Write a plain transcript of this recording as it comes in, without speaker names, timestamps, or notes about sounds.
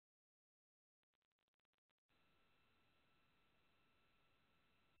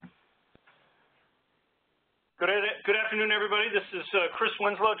Good afternoon, everybody. This is Chris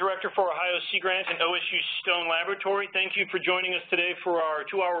Winslow, Director for Ohio Sea Grant and OSU Stone Laboratory. Thank you for joining us today for our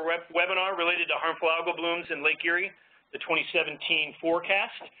 2-hour webinar related to harmful algal blooms in Lake Erie, the 2017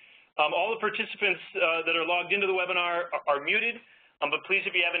 forecast. All the participants that are logged into the webinar are muted, but please,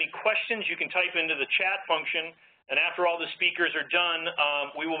 if you have any questions, you can type into the chat function, and after all the speakers are done,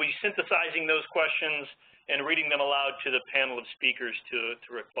 we will be synthesizing those questions and reading them aloud to the panel of speakers to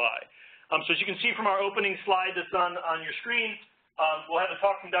reply. So as you can see from our opening slide that's on your screen, we'll have a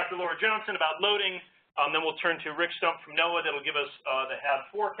talk from Dr. Laura Johnson about loading. Then we'll turn to Rick Stump from NOAA that'll give us the HAB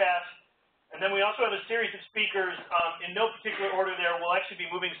forecast. And then we also have a series of speakers in no particular order there. We'll actually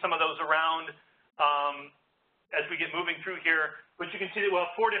be moving some of those around as we get moving through here. But you can see that we'll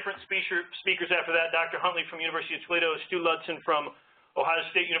have 4 different speakers after that. Dr. Huntley from University of Toledo, Stu Ludson from Ohio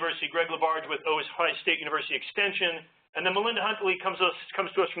State University, Greg Labarge with Ohio State University Extension, and then Melinda Huntley comes to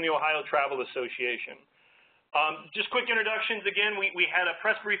us from the Ohio Travel Association. Just quick introductions. Again, we had a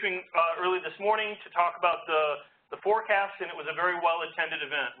press briefing early this morning to talk about the forecast, and it was a very well-attended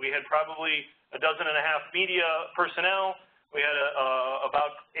event. We had probably 12.5 media personnel. We had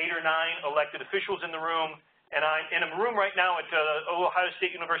about 8 or 9 elected officials in the room, and I'm in a room right now at Ohio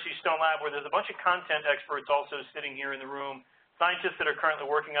State University Stone Lab where there's a bunch of content experts also sitting here in the room, scientists that are currently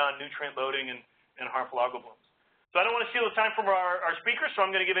working on nutrient loading and harmful algal blooms. So I don't want to steal the time from our speakers, so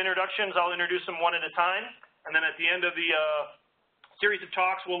I'm going to give introductions. I'll introduce them one at a time, and then at the end of the series of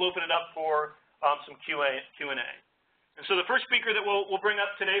talks, we'll open it up for some Q&A. And so the first speaker that we'll bring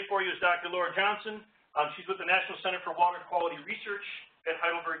up today for you is Dr. Laura Johnson. She's with the National Center for Water Quality Research at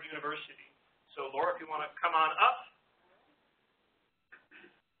Heidelberg University. So Laura, if you want to come on up.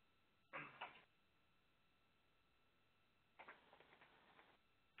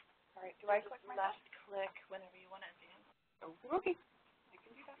 All right, do I click left click whenever you want to advance? Okay, I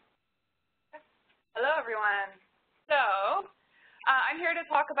can do that. Okay. Hello, everyone. So I'm here to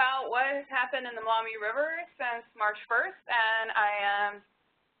talk about what has happened in the Maumee River since March 1st, and I am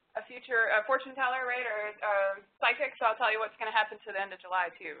a fortune teller, right, or psychic, so I'll tell you what's going to happen to the end of July,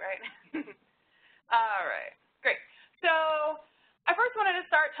 too, right? All right, great. So I first wanted to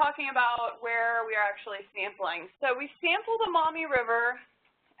start talking about where we are actually sampling. So we sampled the Maumee River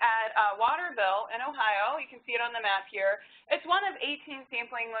at Waterville in Ohio. You can see it on the map here. It's one of 18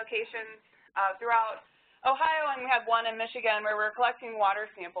 sampling locations throughout Ohio, and we have one in Michigan where we're collecting water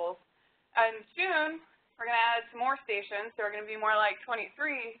samples. And soon, we're going to add some more stations, so we're going to be more like 23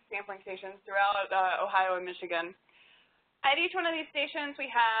 sampling stations throughout Ohio and Michigan. At each one of these stations, we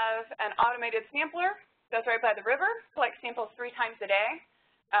have an automated sampler that's right by the river, collects samples 3 times a day.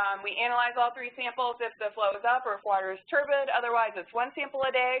 We analyze all 3 samples if the flow is up or if water is turbid. Otherwise, it's 1 sample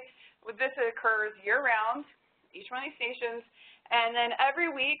a day. This occurs year-round, each one of these stations. And then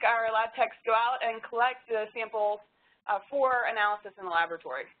every week, our lab techs go out and collect the samples for analysis in the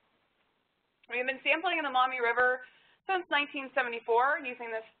laboratory. We've been sampling in the Maumee River since 1974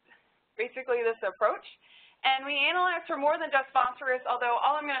 using basically this approach. And we analyze for more than just phosphorus, although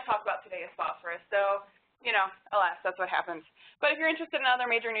all I'm going to talk about today is phosphorus. So, you know, alas, that's what happens. But if you're interested in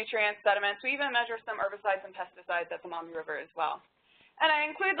other major nutrients, sediments, we even measure some herbicides and pesticides at the Maumee River as well. And I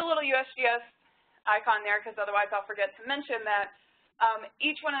include the little USGS icon there because otherwise I'll forget to mention that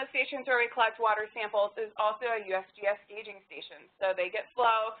each one of the stations where we collect water samples is also a USGS gauging station. So they get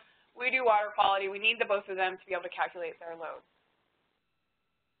flow, we do water quality, we need the both of them to be able to calculate their loads.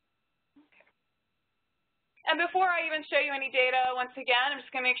 And before I even show you any data, once again, I'm just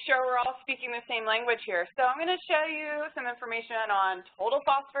going to make sure we're all speaking the same language here. So I'm going to show you some information on total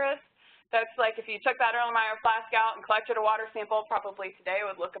phosphorus. That's like if you took that Erlenmeyer flask out and collected a water sample, probably today it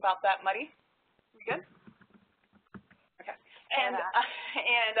would look about that muddy. We good? Okay. And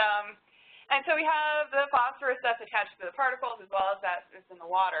so we have the phosphorus that's attached to the particles as well as that is in the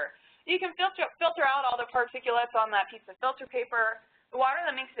water. You can filter out all the particulates on that piece of filter paper. The water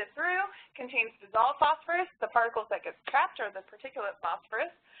that makes it through contains dissolved phosphorus. The particles that get trapped are the particulate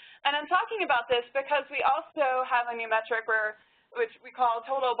phosphorus. And I'm talking about this because we also have a new metric which we call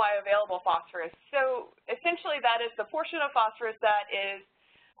total bioavailable phosphorus. So essentially that is the portion of phosphorus that is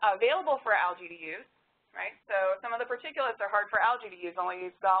available for algae to use, right? So some of the particulates are hard for algae to use.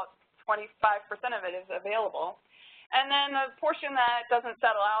 Only about 25% of it is available. And then the portion that doesn't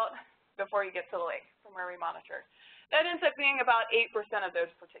settle out before you get to the lake from where we monitor. That ends up being about 8% of those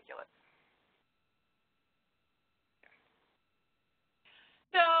particulates.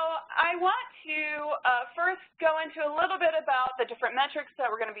 So I want to first go into a little bit about the different metrics that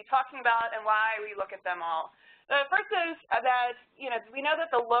we're going to be talking about and why we look at them all. The first is that, we know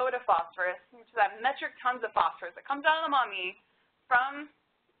that the load of phosphorus, which is that metric tons of phosphorus that comes out of the Maumee from,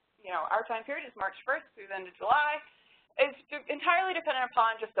 our time period is March 1st through the end of July. It's entirely dependent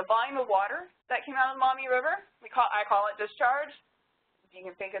upon just the volume of water that came out of the Maumee River. I call it discharge. You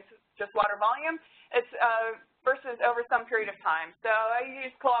can think it's just water volume. It's versus over some period of time. So I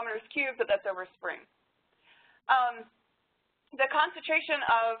use kilometers cubed, but that's over spring. The concentration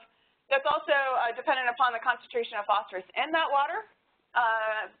of, that's also dependent upon the concentration of phosphorus in that water.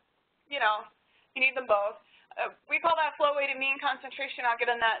 You need them both. We call that flow weighted mean concentration. I'll get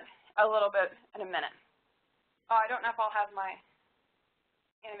in that a little bit in a minute. I don't know if I'll have my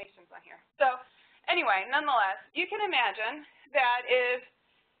animations on here. So anyway, nonetheless, you can imagine that if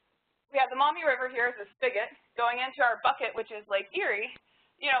we have the Maumee River here as a spigot going into our bucket, which is Lake Erie,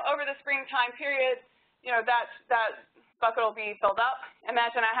 over the springtime period, that bucket will be filled up.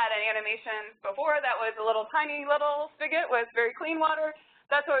 Imagine I had an animation before that was a little tiny little spigot with very clean water.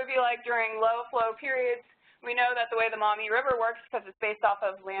 That's what it would be like during low flow periods. We know that the way the Maumee River works, because it's based off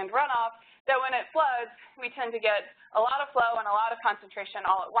of land runoff, that when it floods, we tend to get a lot of flow and a lot of concentration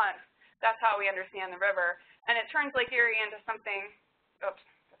all at once. That's how we understand the river. And it turns Lake Erie into something, oops,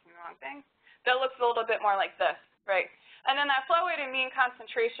 that's the wrong thing, that looks a little bit more like this, right? And then that flow weighted mean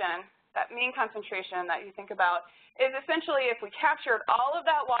concentration, that mean concentration that you think about, is essentially if we captured all of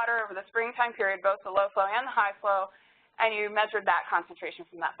that water over the springtime period, both the low flow and the high flow, and you measured that concentration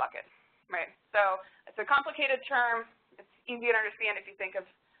from that bucket, right? So it's a complicated term. It's easy to understand if you think of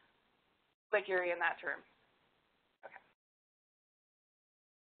Lake Erie in that term. Okay.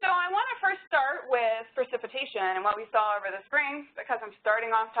 So I want to first start with precipitation and what we saw over the spring, because I'm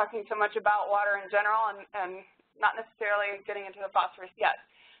starting off talking so much about water in general and not necessarily getting into the phosphorus yet.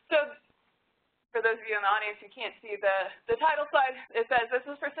 So for those of you in the audience who can't see the title slide, it says this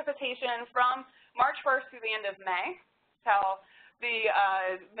is precipitation from March 1st through the end of May. That's how the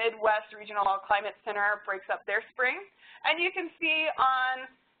Midwest Regional Climate Center breaks up their spring. And you can see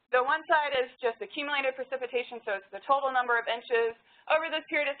on the one side is just accumulated precipitation, so it's the total number of inches. Over this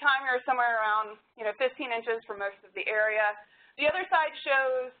period of time, you're somewhere around 15 inches for most of the area. The other side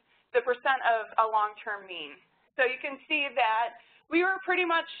shows the percent of a long-term mean. So you can see that we were pretty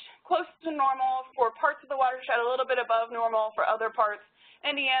much close to normal for parts of the watershed, a little bit above normal for other parts.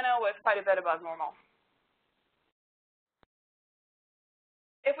 Indiana was quite a bit above normal.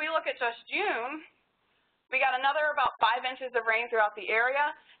 If we look at just June, we got another about 5 inches of rain throughout the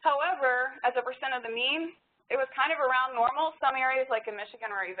area. However, as a percent of the mean, it was kind of around normal. Some areas, like in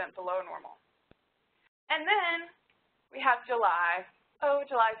Michigan, were even below normal. And then we have July. Oh,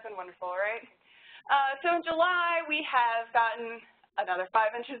 July's been wonderful, right? So in July, we have gotten another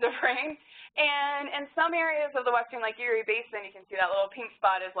 5 inches of rain. And in some areas of the western Lake Erie Basin, you can see that little pink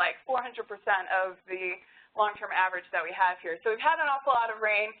spot is like 400% of the long-term average that we have here. So we've had an awful lot of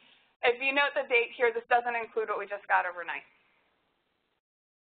rain. If you note the date here, this doesn't include what we just got overnight.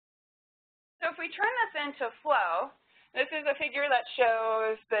 So if we turn this into flow, this is a figure that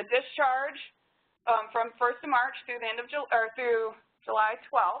shows the discharge from 1st of March through the end of through July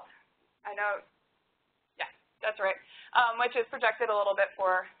 12th. I know, yeah, that's right, which is projected a little bit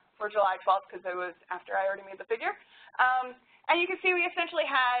for July 12th because it was after I already made the figure. And you can see we essentially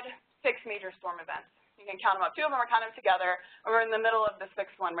had 6 major storm events. You can count them up. 2 of them are counted together. We're in the middle of the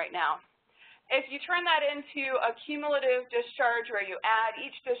 6th one right now. If you turn that into a cumulative discharge where you add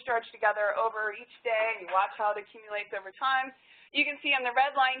each discharge together over each day and you watch how it accumulates over time, you can see on the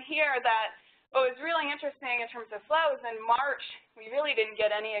red line here that what was really interesting in terms of flow is in March, we really didn't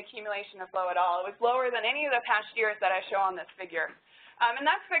get any accumulation of flow at all. It was lower than any of the past years that I show on this figure. And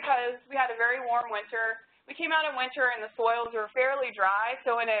that's because we had a very warm winter. We came out in winter and the soils were fairly dry,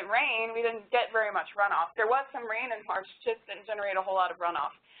 so when it rained, we didn't get very much runoff. There was some rain in March, just didn't generate a whole lot of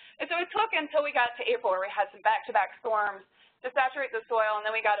runoff. And so it took until we got to April where we had some back-to-back storms to saturate the soil, and then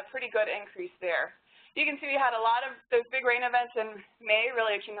we got a pretty good increase there. You can see we had a lot of those big rain events in May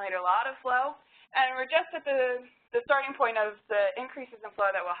really accumulated a lot of flow, and we're just at the starting point of the increases in flow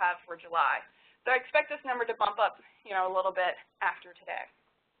that we'll have for July. So I expect this number to bump up, a little bit after today.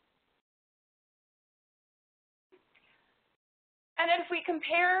 And then if we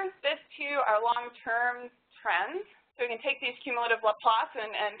compare this to our long-term trends, so we can take these cumulative plots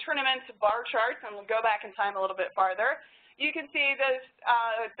and turn them into bar charts, and we'll go back in time a little bit farther. You can see this,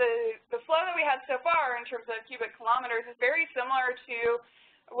 the flow that we had so far in terms of cubic kilometers is very similar to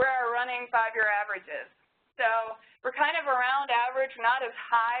where our running 5-year average is. So we're kind of around average, not as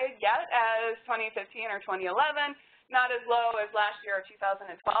high yet as 2015 or 2011, not as low as last year or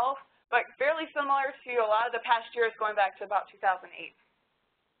 2012, but fairly similar to a lot of the past years going back to about 2008.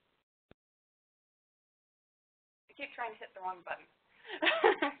 I keep trying to hit the wrong button.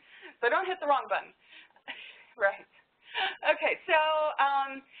 So don't hit the wrong button. Right. Okay, so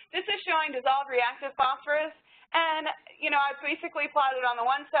this is showing dissolved reactive phosphorus. And, I basically plotted on the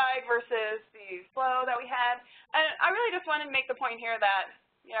one side versus the flow that we had. And I really just wanted to make the point here that,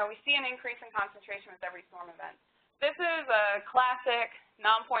 we see an increase in concentration with every storm event. This is a classic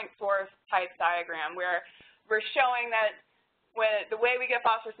non-point source type diagram where we're showing that the way we get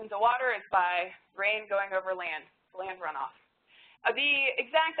phosphorus into water is by rain going over land runoff. The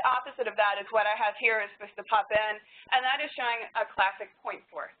exact opposite of that is what I have here is supposed to pop in, and that is showing a classic point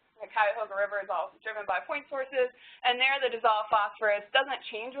source. The Cuyahoga River is all driven by point sources, and there the dissolved phosphorus doesn't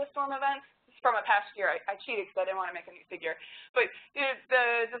change with storm events. This is from a past year. I cheated because I didn't want to make a new figure. But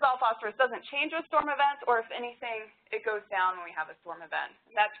the dissolved phosphorus doesn't change with storm events, or if anything, it goes down when we have a storm event.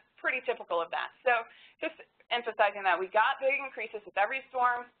 And that's pretty typical of that. So just emphasizing that we got big increases with every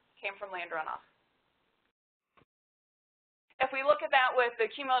storm, came from land runoff. If we look at that with the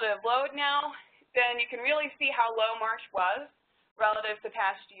cumulative load now, then you can really see how low March was relative to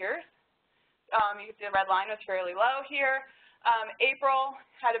past years. You can see the red line was fairly low here. April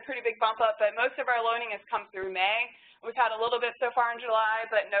had a pretty big bump up, but most of our loading has come through May. We've had a little bit so far in July,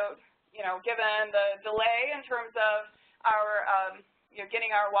 but given the delay in terms of our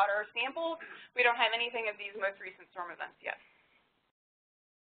getting our water samples, we don't have anything of these most recent storm events yet.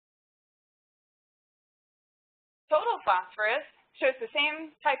 Total phosphorus shows the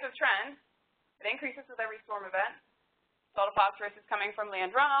same type of trend. It increases with every storm event. Total phosphorus is coming from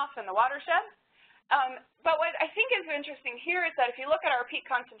land runoff and the watershed. But what I think is interesting here is that if you look at our peak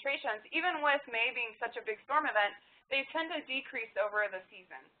concentrations, even with May being such a big storm event, they tend to decrease over the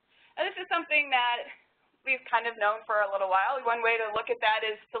season. And this is something that we've kind of known for a little while. One way to look at that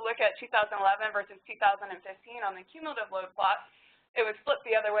is to look at 2011 versus 2015 on the cumulative load plot. It was flipped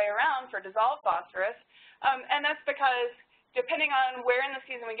the other way around for dissolved phosphorus. And that's because depending on where in the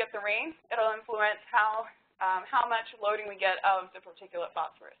season we get the rain, it'll influence how much loading we get of the particulate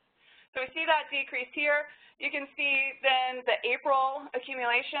phosphorus. So we see that decrease here. You can see then the April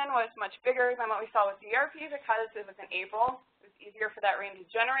accumulation was much bigger than what we saw with DRP because it was in April. It was easier for that rain to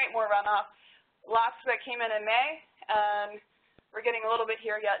generate more runoff. Lots that came in May, and we're getting a little bit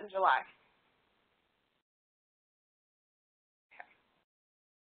here yet in July. Okay.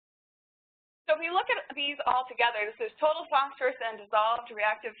 So if we look at these all together, this is total phosphorus and dissolved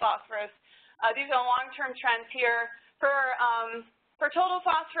reactive phosphorus. These are long-term trends here. For total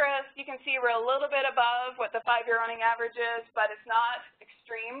phosphorus, you can see we're a little bit above what the 5-year running average is, but it's not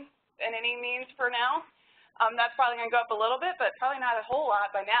extreme in any means for now. That's probably going to go up a little bit, but probably not a whole lot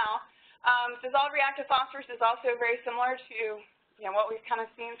by now. Dissolved reactive phosphorus is also very similar to what we've kind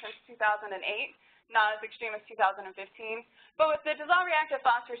of seen since 2008, not as extreme as 2015. But with the dissolved reactive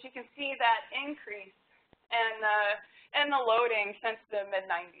phosphorus, you can see that increase in the loading since the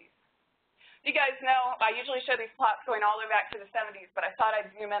mid-90s. You guys know I usually show these plots going all the way back to the 70s, but I thought I'd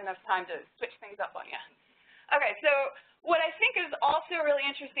zoom in this time to switch things up on you. Okay, so what I think is also really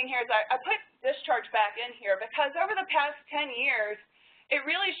interesting here is I put discharge back in here because over the past 10 years, it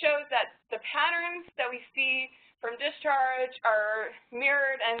really shows that the patterns that we see from discharge are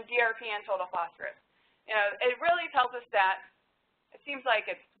mirrored in DRP and total phosphorus. It really tells us that it seems like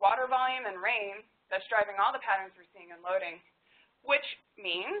it's water volume and rain that's driving all the patterns we're seeing in loading, which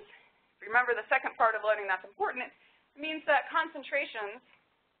means, remember the second part of loading that's important, it means that concentrations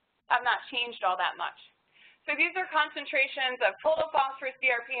have not changed all that much. So these are concentrations of total phosphorus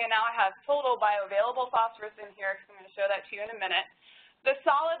DRP, and now I have total bioavailable phosphorus in here because I'm going to show that to you in a minute. The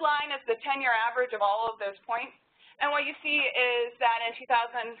solid line is the 10-year average of all of those points. And what you see is that in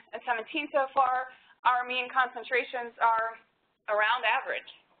 2017 so far, our mean concentrations are around average,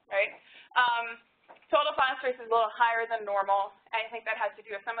 right? Total phosphorus is a little higher than normal. I think that has to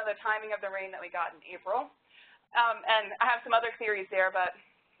do with some of the timing of the rain that we got in April. And I have some other theories there, but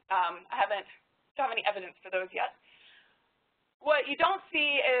I don't have any evidence for those yet. What you don't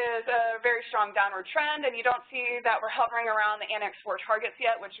see is a very strong downward trend, and you don't see that we're hovering around the Annex 4 targets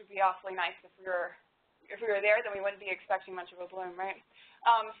yet, which would be awfully nice if we were there, then we wouldn't be expecting much of a bloom, right?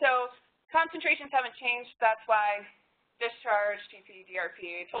 So concentrations haven't changed. That's why discharge, TP,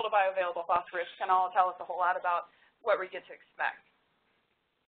 DRP, total bioavailable phosphorus can all tell us a whole lot about what we get to expect.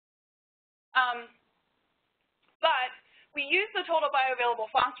 But we use the total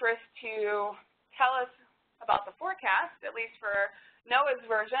bioavailable phosphorus to tell us about the forecast, at least for NOAA's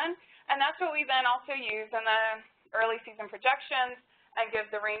version, and that's what we then also use in the early season projections and give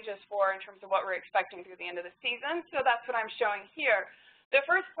the ranges for in terms of what we're expecting through the end of the season. So that's what I'm showing here. The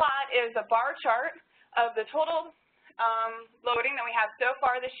first plot is a bar chart of the total loading that we have so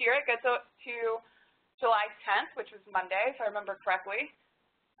far this year. It goes up to July 10th, which was Monday, if I remember correctly.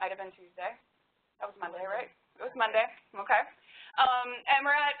 Might have been Tuesday. That was Monday, right? It It was Monday, okay. And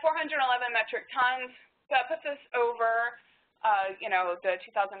we're at 411 metric tons. So that puts us over, you know, the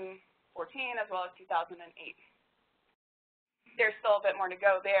 2014 as well as 2008. There's still a bit more to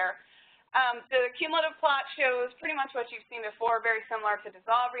go there. The cumulative plot shows pretty much what you've seen before, very similar to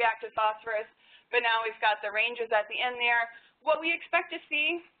dissolved reactive phosphorus, but now we've got the ranges at the end there. What we expect to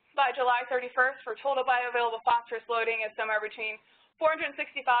see by July 31st for total bioavailable phosphorus loading is somewhere between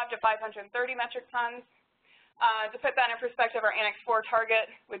 465 to 530 metric tons. To put that in perspective, our Annex 4 target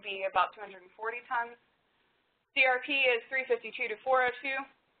would be about 240 tons. CRP is 352 to 402.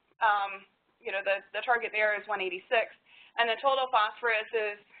 You know, the target there is 186. And the total phosphorus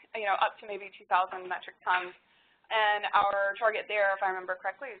is, you know, up to maybe 2,000 metric tons. And our target there, if I remember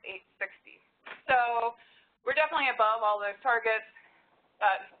correctly, is 860. So we're definitely above all those targets,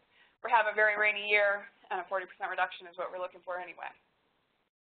 but we have a very rainy year, and a 40% reduction is what we're looking for anyway.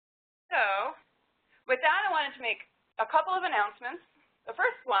 So with that, I wanted to make a couple of announcements. The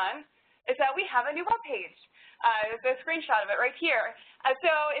first one is that we have a new webpage. There's a screenshot of it right here.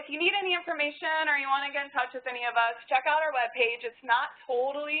 So if you need any information or you want to get in touch with any of us, check out our webpage. It's not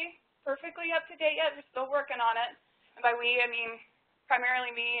totally perfectly up to date yet. We're still working on it. And by we, I mean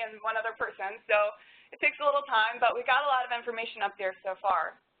primarily me and one other person. So it takes a little time, but we got a lot of information up there so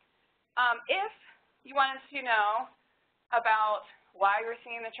far. If you wanted to know about why we're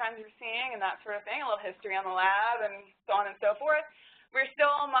seeing the trends we're seeing and that sort of thing, a little history on the lab and so on and so forth, we're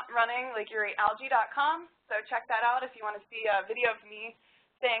still running LakeErieAlgae.com, so check that out if you want to see a video of me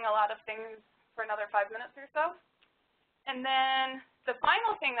saying a lot of things for another 5 minutes or so. And then the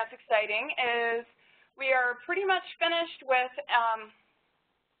final thing that's exciting is we are pretty much finished with an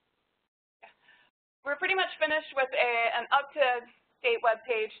up-to-date web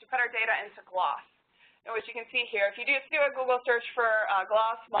page to put our data into GLOSS, which you can see here. If you just do a Google search for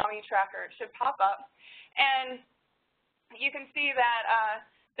GLOSS Mommy Tracker, it should pop up. And you can see that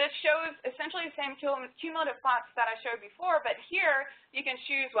this shows essentially the same cumulative plots that I showed before, but here you can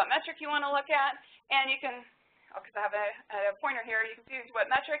choose what metric you want to look at, and you can, because I have a pointer here, you can choose what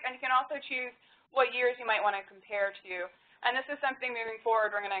metric, and you can also choose what years you might want to compare to. And this is something moving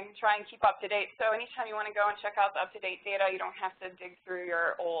forward we're going to try and keep up to date. So anytime you want to go and check out the up-to-date data, you don't have to dig through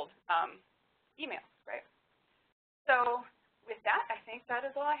your old emails, right? So with that, I think that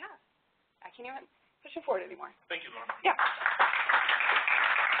is all I have. I can't even push it forward anymore. Thank you, Laura. Yeah.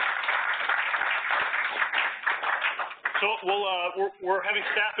 So we're having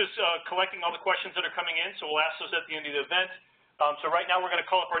staff is collecting all the questions that are coming in, so we'll ask those at the end of the event. So right now we're going to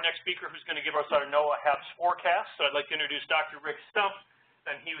call up our next speaker who's going to give us our NOAA HABS forecast. So I'd like to introduce Dr. Rick Stump,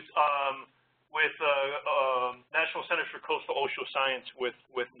 and he's with National Centers for Coastal Oceanography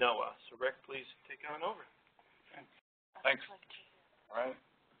with NOAA. So Rick, please take on over. Okay. Thanks. All right.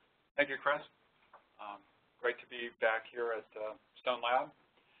 Thank you, Chris. Great to be back here at Stone Lab.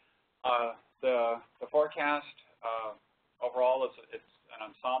 The forecast overall it's an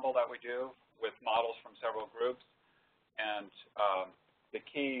ensemble that we do with models from several groups. And the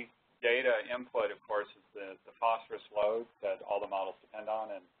key data input, of course, is the phosphorus load that all the models depend on,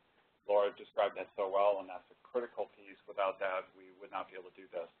 and Laura described that so well, and that's a critical piece. Without that, we would not be able to do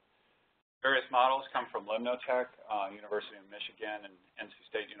this. Various models come from Limnotech, University of Michigan, and NC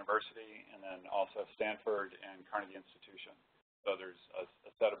State University, and then also Stanford and Carnegie Institution. So there's a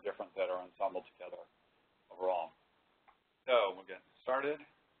set of different that are ensembled together overall. So we'll get started.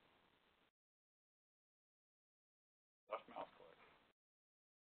 Left mouse click.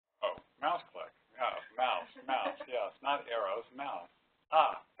 Oh, mouse click. Yeah, mouse, yes, not arrows, mouse.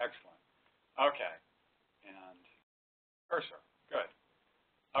 Ah, excellent. Okay, and cursor, good.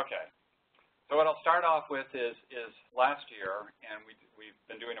 Okay, so what I'll start off with is last year, and we've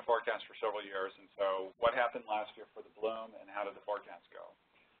been doing a forecast for several years, and so what happened last year for the bloom, and how did the forecast go?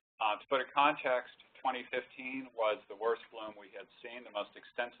 To put a context, 2015 was the worst bloom we had seen, the most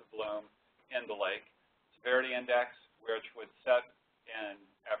extensive bloom in the lake. Severity index, which would set in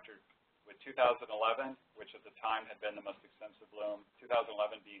with 2011, which at the time had been the most extensive bloom,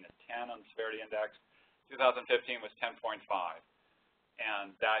 2011 being a 10 on the severity index, 2015 was 10.5.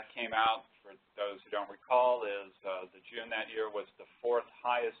 And that came out, for those who don't recall, is the June that year was the 4th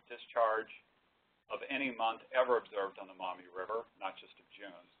highest discharge of any month ever observed on the Maumee River, not just of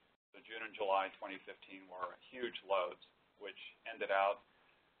June. So June and July 2015 were huge loads, which ended out.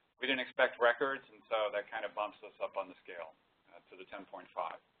 We didn't expect records, and so that kind of bumps us up on the scale to the 10.5.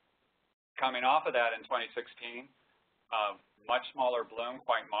 Coming off of that in 2016, much smaller bloom,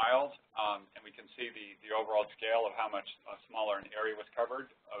 quite mild, and we can see the overall scale of how much smaller an area was covered.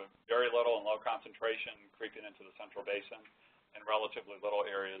 Very little and low concentration creeping into the central basin, and relatively little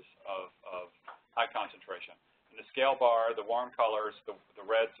areas of high concentration. In the scale bar, the warm colors, the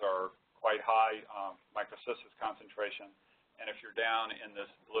reds are quite high microcystis concentration. And if you're down in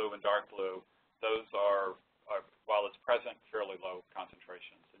this blue and dark blue, those are while it's present, fairly low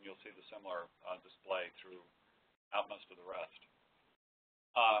concentrations. And you'll see the similar display throughout most of the rest.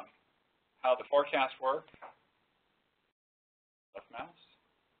 How the forecasts work. Left mouse.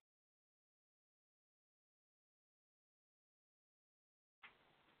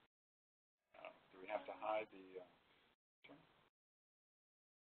 Do we have to hide the...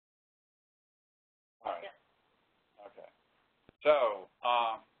 All right. Yeah. Okay. So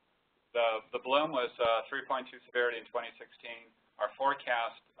the bloom was 3.2 severity in 2016. Our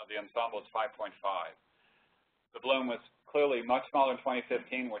forecast of the ensemble is 5.5. The bloom was clearly much smaller in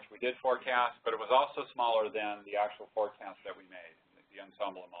 2015, which we did forecast, but it was also smaller than the actual forecast that we made in the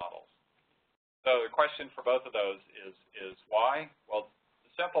ensemble models. So the question for both of those is why? Well,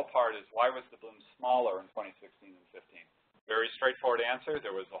 the simple part is why was the bloom smaller in 2016 and 15? Very straightforward answer.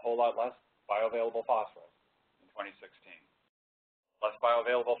 There was a whole lot less bioavailable phosphorus in 2016. Less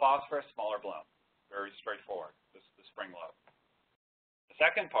bioavailable phosphorus, smaller bloom. Very straightforward, the spring load. The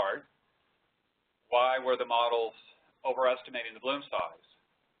second part, why were the models overestimating the bloom size?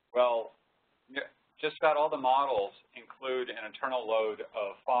 Well, just about all the models include an internal load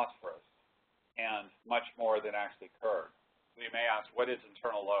of phosphorus and much more than actually occurred. So you may ask, what is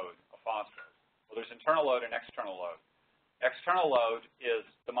internal load of phosphorus? Well, there's internal load and external load. External load is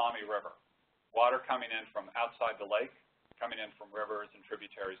the Maumee River, water coming in from outside the lake, coming in from rivers and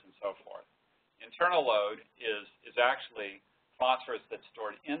tributaries and so forth. Internal load is actually phosphorus that's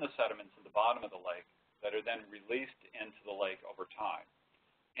stored in the sediments at the bottom of the lake that are then released into the lake over time.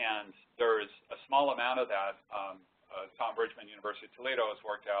 And there is a small amount of that. Tom Bridgman, University of Toledo, has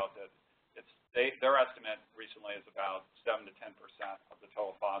worked out that their estimate recently is about 7 to 10% of the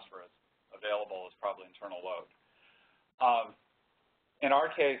total phosphorus available is probably internal load. In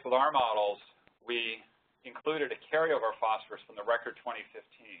our case, with our models, we included a carryover phosphorus from the record 2015.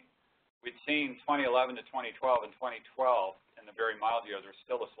 We'd seen 2011 to 2012. In 2012, in the very mild year, there's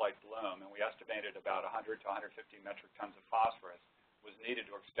still a slight bloom, and we estimated about 100 to 150 metric tons of phosphorus was needed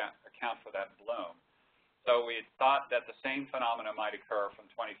to account for that bloom. So we thought that the same phenomena might occur from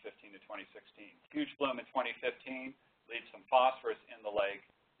 2015 to 2016. Huge bloom in 2015 leaves some phosphorus in the lake,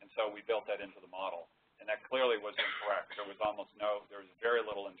 and so we built that into the model. And that clearly was incorrect. There was very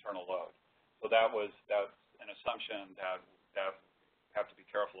little internal load. So that's an assumption that we have to be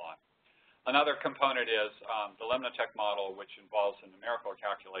careful on. Another component is the Limnotech model, which involves some numerical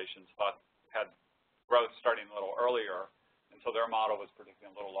calculations, had growth starting a little earlier, and so their model was predicting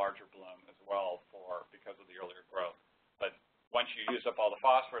a little larger bloom as well because of the earlier growth. But once you use up all the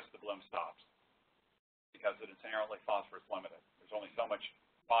phosphorus, the bloom stops because it is inherently phosphorus limited. There's only so much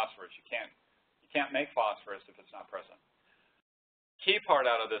phosphorus. You can't make phosphorus if it's not present. Key part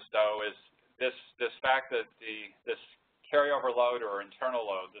out of this, though, is this fact that this carryover load or internal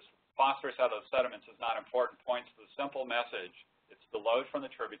load, this phosphorus out of the sediments is not important, points to the simple message. It's the load from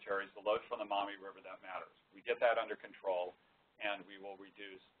the tributaries, the load from the Maumee River that matters. We get that under control, and we will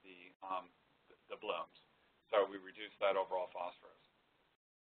reduce the blooms. So we reduce that overall phosphorus.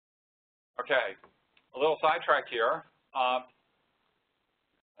 Okay, a little sidetrack here.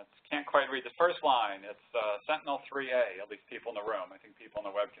 Can't quite read the first line. It's Sentinel-3A, at least people in the room. I think people on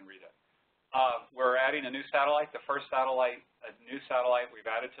the web can read it. We're adding a new satellite, the first satellite, a new satellite we've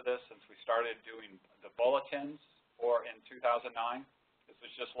added to this since we started doing the bulletins in 2009. This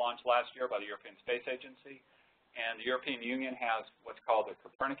was just launched last year by the European Space Agency. And the European Union has what's called the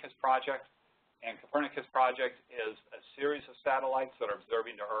Copernicus Project. And Copernicus Project is a series of satellites that are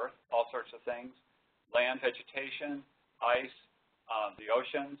observing to Earth, all sorts of things, land vegetation, ice, the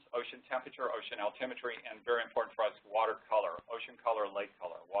oceans, ocean temperature, ocean altimetry, and very important for us, water color, ocean color, lake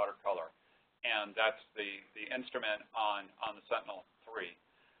color, water color. And that's the instrument on the Sentinel-3.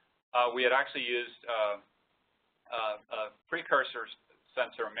 We had actually used a precursor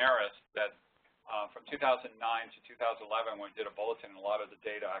sensor, Maris, that from 2009 to 2011, when we did a bulletin, a lot of the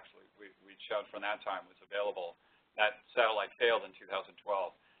data actually we showed from that time was available. That satellite failed in 2012.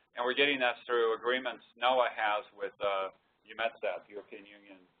 And we're getting that through agreements NOAA has with EUMETSAT, the European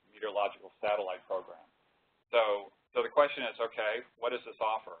Union Meteorological Satellite Program. So the question is, okay, what does this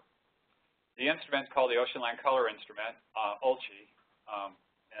offer? The instrument is called the Ocean Land Color Instrument, OLCI,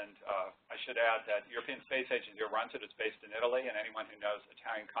 and I should add that European Space Agency runs it. It's based in Italy, and anyone who knows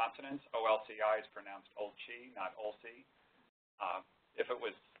Italian consonants, OLCI is pronounced OLCI, not OLCI. If it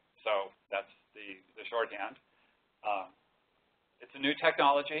was so, that's the shorthand. It's a new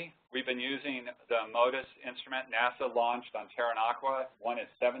technology. We've been using the MODIS instrument NASA launched on Terra Aqua. One is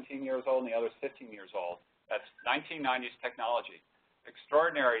 17 years old and the other is 15 years old. That's 1990s technology.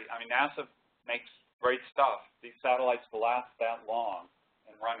 Extraordinary. I mean, NASA makes great stuff. These satellites will last that long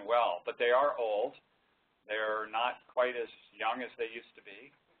and run well, but they are old. They're not quite as young as they used to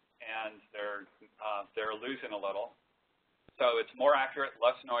be, and they're losing a little. So it's more accurate,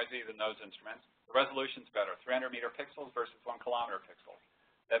 less noisy than those instruments. The resolution's better, 300 meter pixels versus 1 kilometer pixels.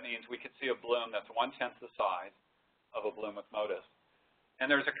 That means we could see a bloom that's 1/10 the size of a bloom with MODIS.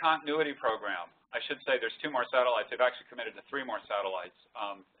 And there's a continuity program. I should say there's 2 more satellites. They've actually committed to 3 more satellites.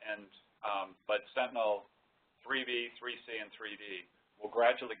 But Sentinel 3B, 3C, and 3D will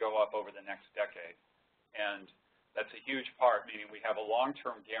gradually go up over the next decade. And that's a huge part, meaning we have a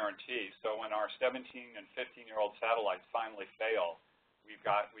long-term guarantee. So when our 17 and 15-year-old satellites finally fail, we've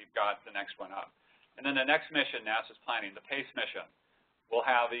got the next one up. And then the next mission NASA's planning, the PACE mission, will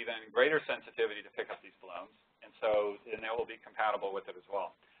have even greater sensitivity to pick up these blooms, and it will be compatible with it as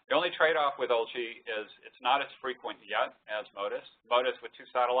well. The only trade-off with ULCHI is it's not as frequent yet as MODIS. MODIS with 2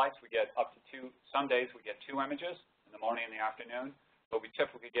 satellites, we get up to 2. Some days we get 2 images in the morning and the afternoon, but we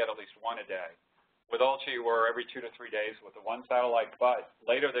typically get at least 1 a day. With ULCHI, we're every 2 to 3 days with the 1 satellite, but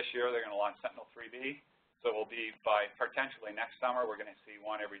later this year they're going to launch Sentinel 3B, so we'll be by potentially next summer we're going to see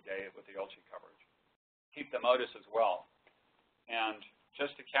 1 every day with the ULCHI coverage. Keep the MODIS as well. And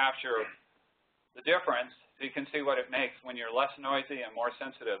just to capture the difference, so you can see what it makes when you're less noisy and more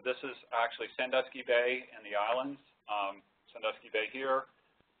sensitive. This is actually Sandusky Bay and the islands. Sandusky Bay here.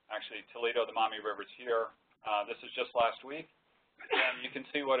 Actually, Toledo, the Maumee River's here. This is just last week. And you can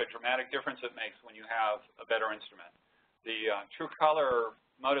see what a dramatic difference it makes when you have a better instrument. The true color,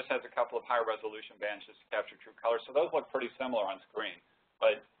 MODIS has a couple of higher resolution bands just to capture true color, so those look pretty similar on screen.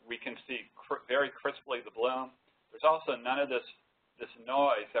 But we can see very crisply the bloom. There's also none of this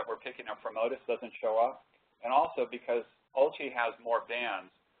noise that we're picking up from MODIS doesn't show up. And also because ULCHI has more bands,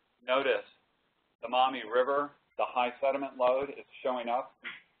 notice the Maumee River, the high sediment load is showing up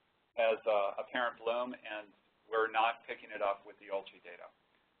as a apparent bloom, and we're not picking it up with the ULCHI data.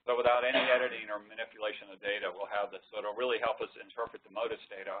 So without any editing or manipulation of data, we'll have this. So it'll really help us interpret the MODIS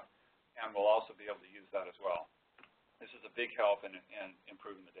data, and we'll also be able to use that as well. This is a big help in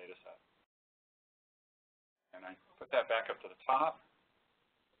improving the data set. And I put that back up to the top.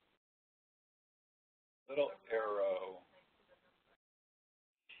 Little arrow.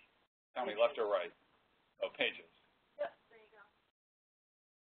 Tell me left or right? Oh, pages. Yep, there you go.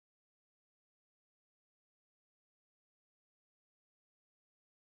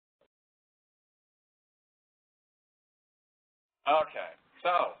 Okay,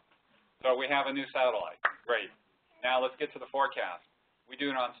 so we have a new satellite. Great. Now let's get to the forecast. We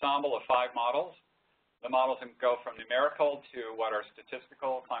do an ensemble of 5 models. The models can go from numerical to what are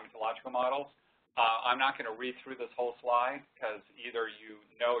statistical climatological models. I'm not going to read through this whole slide because either you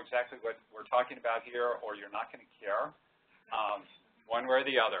know exactly what we're talking about here or you're not going to care, one way or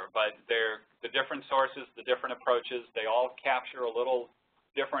the other. But they're the different sources, the different approaches, they all capture a little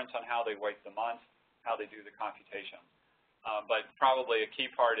difference on how they weight the months, how they do the computation. But probably a key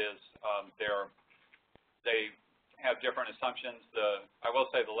part is they have different assumptions. I will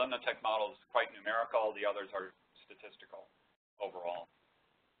say the Limnotech model is quite numerical. The others are statistical overall.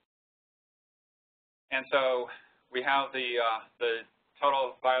 And so we have the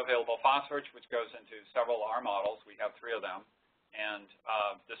total bioavailable phosphorus, which goes into several of our models. We have 3 of them. And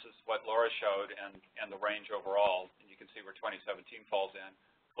this is what Laura showed and the range overall. And you can see where 2017 falls in.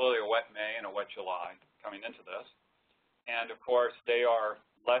 Clearly a wet May and a wet July coming into this. And of course, they are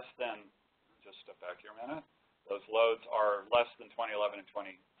less than, just step back here a minute. Those loads are less than 2011 and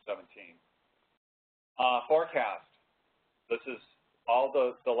 2017. Forecast. This is all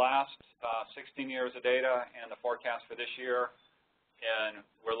the last 16 years of data and the forecast for this year. And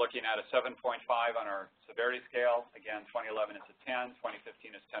we're looking at a 7.5 on our severity scale. Again, 2011 is a 10,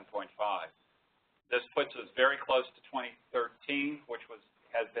 2015 is 10.5. This puts us very close to 2013, which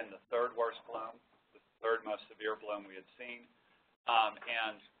has been the 3rd worst bloom, the 3rd most severe bloom we had seen.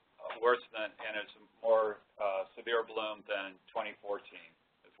 And worse than, and it's a more severe bloom than 2014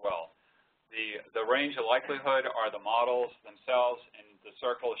 as well. The range of likelihood are the models themselves, and the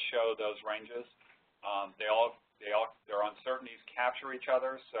circles show those ranges. Their uncertainties capture each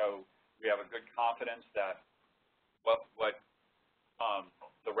other, so we have a good confidence that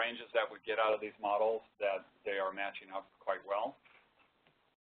the ranges that we get out of these models, that they are matching up quite well.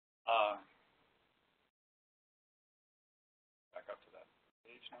 Back up to that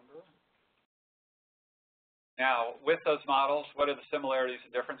page number. Now, with those models, what are the similarities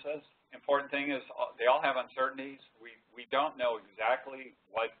and differences? Important thing is they all have uncertainties. We don't know exactly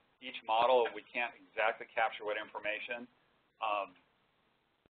what each model, we can't exactly capture what information.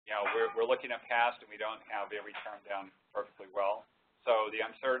 You know, we're looking at past and we don't have every term down perfectly well. So the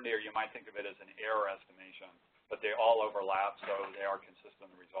uncertainty, or you might think of it as an error estimation, but they all overlap, so they are consistent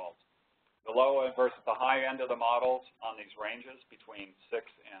in the results. The low end versus the high end of the models on these ranges between 6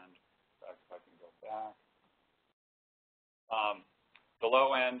 and, if I can go back. The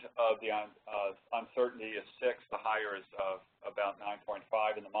low end of the uncertainty is 6. The higher is about 9.5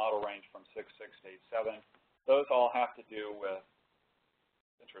 in the model range from 6.6 to 8.7. Those all have to do with,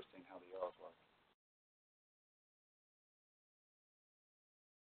 interesting how the arrows work.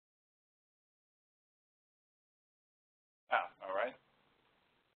 All right.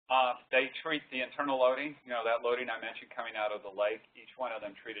 They treat the internal loading, you know, that loading I mentioned coming out of the lake. Each one of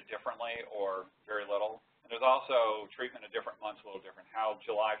them treated differently or very little. And there's also treatment of different months a little different, how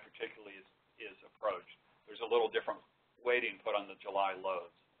July particularly is approached. There's a little different weighting put on the July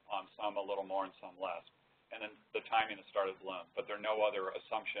loads, on some a little more and some less. And then the timing of start of bloom. But there are no other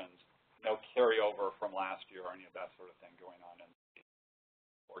assumptions, no carryover from last year or any of that sort of thing going on in the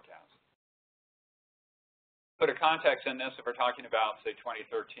forecast. Put a context in this, if we're talking about, say,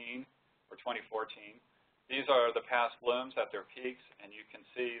 2013 or 2014, these are the past blooms at their peaks, and you can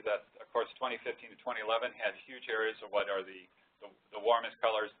see that, of course, 2015 to 2011 had huge areas of what are the warmest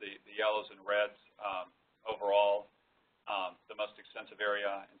colors, the yellows and reds overall, the most extensive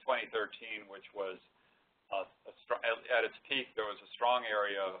area. In 2013, which was at its peak, there was a strong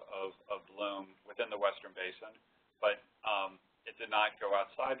area of bloom within the Western Basin, but it did not go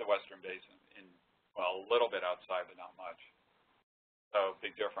outside the Western Basin. Well, a little bit outside, but not much. So,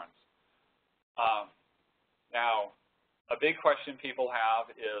 big difference. Now, a big question people have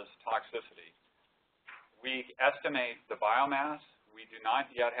is toxicity. We estimate the biomass. We do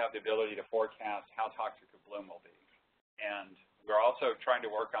not yet have the ability to forecast how toxic a bloom will be. And we're also trying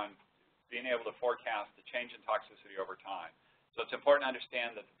to work on being able to forecast the change in toxicity over time. So it's important to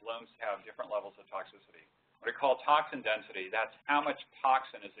understand that the blooms have different levels of toxicity. What we call toxin density, that's how much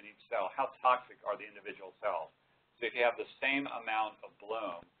toxin is in each cell, how toxic are the individual cells. So if you have the same amount of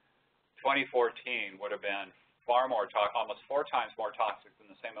bloom, 2014 would have been far more, almost 4 times more toxic than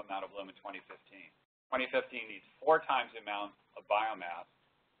the same amount of bloom in 2015. 2015 needs 4 times the amount of biomass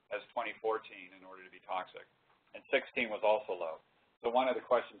as 2014 in order to be toxic. And 16 was also low. So one of the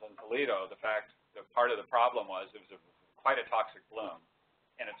questions on Toledo, the part of the problem was it was quite a toxic bloom.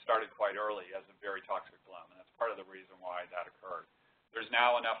 And it started quite early as a very toxic bloom, and that's part of the reason why that occurred. There's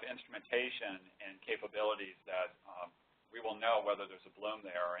now enough instrumentation and capabilities that we will know whether there's a bloom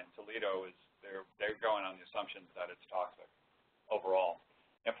there, and Toledo is, they're going on the assumptions that it's toxic overall.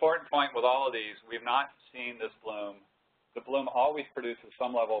 Important point with all of these, we've not seen this bloom. The bloom always produces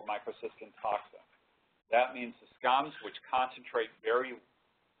some level of microcystin toxin. That means the scums, which concentrate the bloom,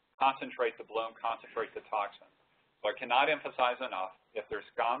 concentrate the toxin. So I cannot emphasize enough, if there's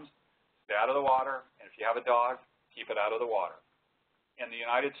scums, stay out of the water, and if you have a dog, keep it out of the water. In the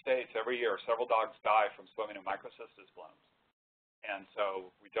United States, every year, several dogs die from swimming in microcystis blooms. And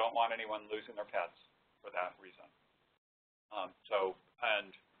so we don't want anyone losing their pets for that reason.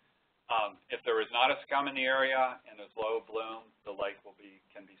 If there is not a scum in the area and there's low bloom, the lake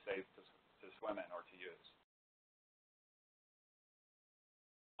can be safe to swim in or to use.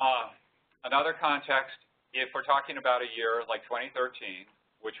 Another context, if we're talking about a year like 2013,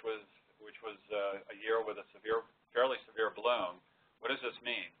 which was a year with a fairly severe bloom, what does this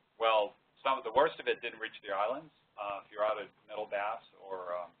mean? Well, the worst of it didn't reach the islands. If you're out at Middle Bass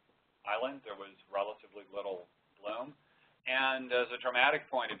or Island, there was relatively little bloom. And as a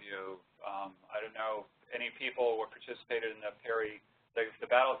dramatic point of view, I don't know if any people were participated in the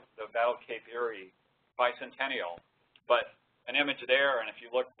Battle of Cape Erie bicentennial, but an image there, and if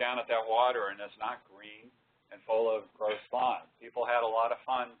you look down at that water and it's not green and full of gross slime. People had a lot of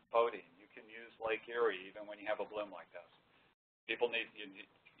fun boating. You can use Lake Erie even when you have a bloom like this.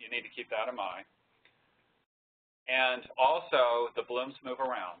 You need to keep that in mind. And also, the blooms move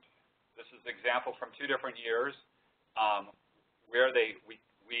around. This is an example from 2 different years where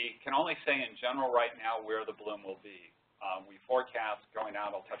we can only say in general right now where the bloom will be. We forecast going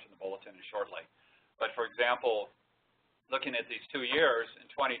out. I'll touch on the bulletin shortly. But for example, looking at these 2 years, in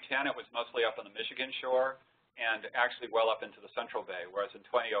 2010 it was mostly up on the Michigan shore and actually well up into the Central Bay, whereas in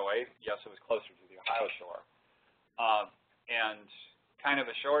 2008, yes, it was closer to the Ohio shore. And kind of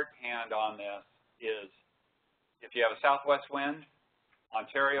a shorthand on this is if you have a southwest wind,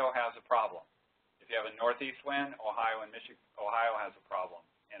 Ontario has a problem. If you have a northeast wind, Ohio has a problem.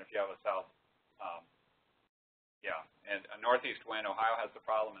 And if you have a and a northeast wind, Ohio has the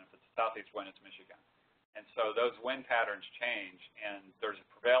problem, and if it's a southeast wind, it's Michigan. And so those wind patterns change, and there's a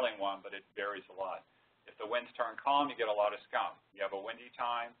prevailing one, but it varies a lot. If the winds turn calm, you get a lot of scum. You have a windy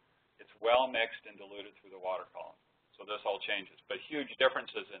time, it's well mixed and diluted through the water column. So this all changes, but huge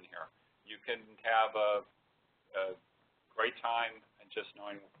differences in here. You can have a great time and just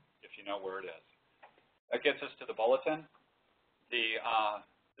knowing if you know where it is. That gets us to the bulletin.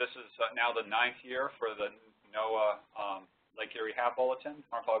 This is now the 9th year for the NOAA Lake Erie HAB Bulletin,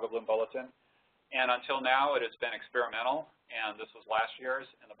 Harmful Algal Bloom Bulletin. And until now, it has been experimental, and this was last year's.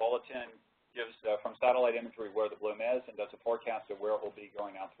 And the bulletin gives, from satellite imagery, where the bloom is and does a forecast of where it will be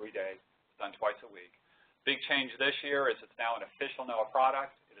going out 3 days. It's done twice a week. Big change this year is it's now an official NOAA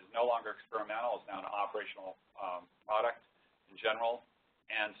product. It is no longer experimental. It's now an operational product in general.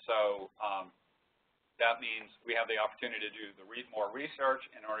 And so that means we have the opportunity to do more research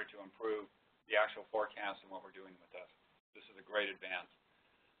in order to improve the actual forecast and what we're doing with this. This is a great advance.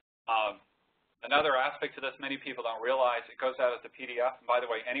 Another aspect to this many people don't realize, it goes out as a PDF. And by the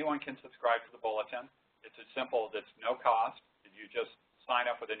way, anyone can subscribe to the bulletin. It's as simple, it's no cost. You just sign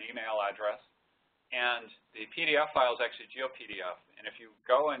up with an email address. And the PDF file is actually GeoPDF. And if you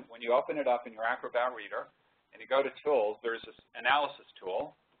go and when you open it up in your Acrobat Reader and you go to Tools, there's this analysis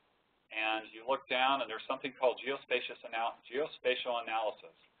tool. And you look down and there's something called geospatial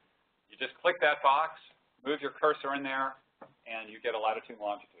analysis. You just click that box, move your cursor in there, and you get a latitude and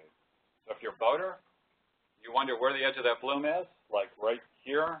longitude. So if you're a boater, you wonder where the edge of that bloom is, like right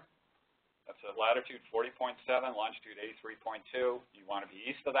here. That's at latitude 40.7, longitude 83.2. You want to be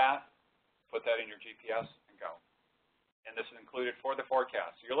east of that. Put that in your GPS and go. And this is included for the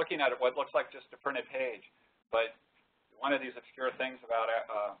forecast. So you're looking at what looks like just a printed page, but one of these obscure things about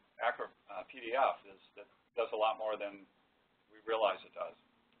PDF is that it does a lot more than we realize it does.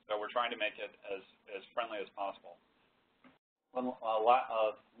 So we're trying to make it as friendly as possible.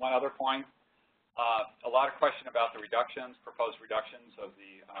 One other point, a lot of question about the reductions, proposed reductions of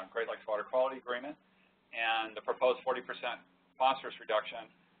the Great Lakes Water Quality Agreement and the proposed 40% phosphorus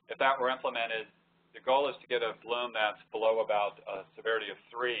reduction. If that were implemented, the goal is to get a bloom that's below about a severity of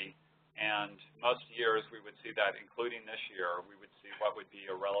 3, and most years we would see that, including this year, we would see what would be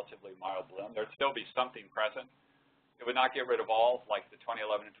a relatively mild bloom. There'd still be something present. It would not get rid of all, like the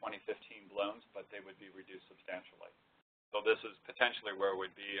 2011 and 2015 blooms, but they would be reduced substantially. So this is potentially where it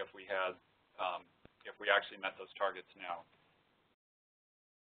would be if we had, if we actually met those targets now.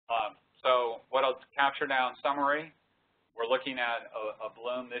 So what I'll capture now in summary, we're looking at a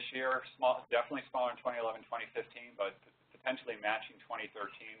bloom this year, definitely smaller in 2011, 2015, but potentially matching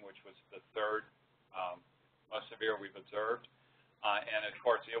 2013, which was the third most severe we've observed. And of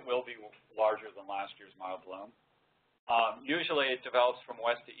course, it will be larger than last year's mild bloom. Usually it develops from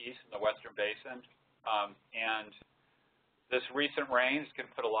west to east in the western basin, and this recent rains can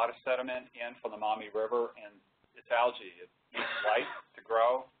put a lot of sediment in from the Maumee River, and it's algae. It needs light to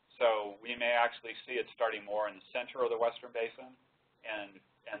grow, so we may actually see it starting more in the center of the western basin and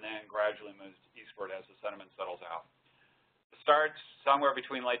then gradually moves eastward as the sediment settles out. It starts somewhere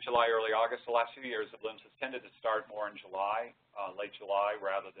between late July, early August. The last few years, the blooms have tended to start more in July, late July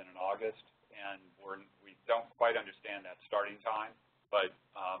rather than in August, and we don't quite understand that starting time, but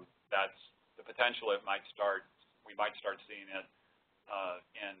that's the potential. It might start. We might start seeing it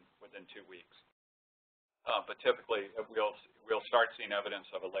within 2 weeks. But typically, we'll start seeing evidence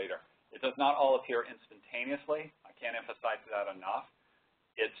of it later. It does not all appear instantaneously. I can't emphasize that enough.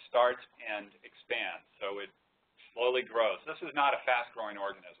 It starts and expands, so it slowly grows. This is not a fast-growing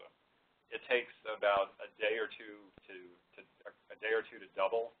organism. It takes about a day or two to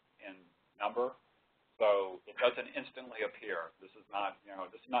double in number. So it doesn't instantly appear. This is not,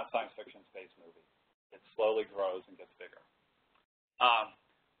 this is not science fiction space movie. It slowly grows and gets bigger.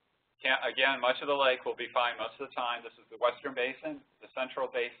 Again, much of the lake will be fine most of the time. This is the western basin. The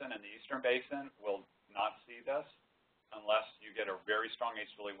central basin and the eastern basin will not see this unless you get a very strong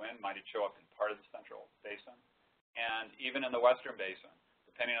easterly wind. Might it show up in part of the central basin? And even in the western basin,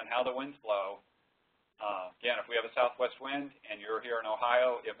 depending on how the winds blow, again, if we have a southwest wind and you're here in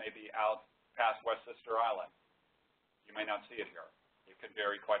Ohio, it may be out past West Sister Island. You may not see it here. It could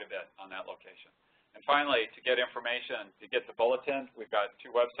vary quite a bit on that location. And finally, to get information, to get the bulletin, we've got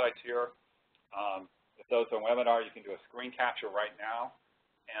 2 websites here. If those are on webinar, you can do a screen capture right now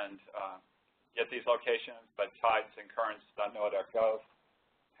and get these locations, but tidesandcurrents.noaa.gov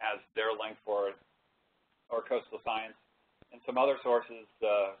has their link for it, or Coastal Science. And some other sources,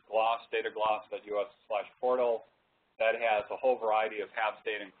 GLOSS, datagloss.us/portal, that has a whole variety of HABs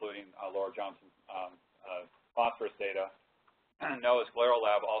data, including Laura Johnson's phosphorus data. NOAA's GLERO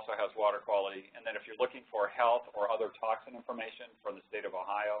lab also has water quality. And then if you're looking for health or other toxin information from the state of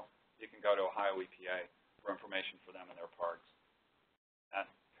Ohio, you can go to Ohio EPA for information for them and their parks. That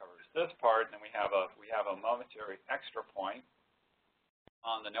covers this part. And then we have a momentary extra point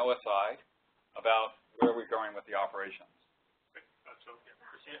on the NOAA side about where we're going with the operations.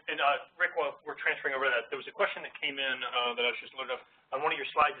 And Rick, while we're transferring over that, there was a question that came in that I was just loading up. On one of your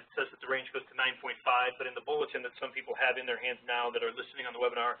slides, it says that the range goes to 9.5, but in the bulletin that some people have in their hands now that are listening on the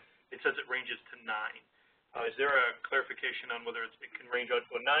webinar, it says it ranges to 9. Is there a clarification on whether it can range out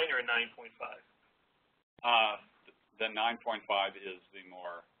to a 9 or a 9.5? The 9.5 is the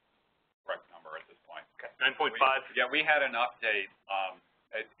more correct number at this point. Okay, 9.5. Yeah, we had an update.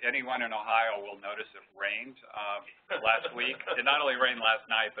 Anyone in Ohio will notice it rained last week. It not only rained last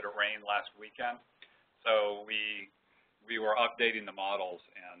night, but it rained last weekend. So we were updating the models,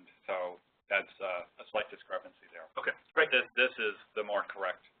 and so that's a slight discrepancy there. Okay, great. This is the more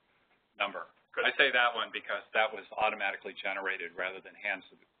correct number. Good. I say that one because that was automatically generated rather than hand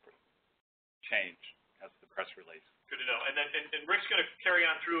change as the press release. Good to know. And then Rick's going to carry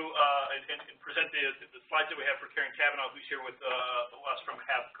on through and present the slides that we have for Karen Cavanaugh, who's here with us from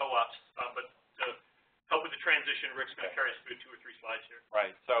co-ops. But to help with the transition, Rick's going to carry us through 2 or 3 slides here.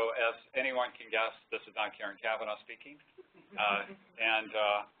 Right. So as anyone can guess, this is not Karen Cavanaugh speaking.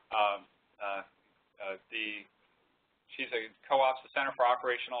 She's a co-ops, the Center for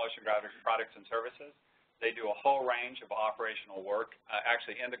Operational Ocean Products and Services. They do a whole range of operational work.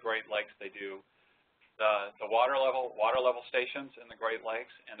 Actually, in the Great Lakes, they do the water level stations in the Great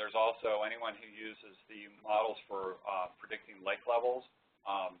Lakes, and there's also anyone who uses the models for predicting lake levels,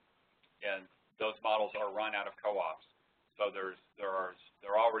 and those models are run out of co-ops. So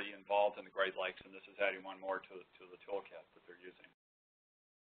they're already involved in the Great Lakes, and this is adding one more to the toolkit that they're using.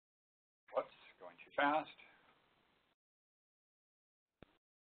 Whoops, going too fast.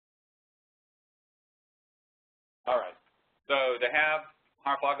 All right, so they have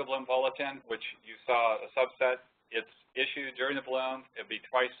harmful algal bloom bulletin, which you saw a subset. It's issued during the bloom. It'll be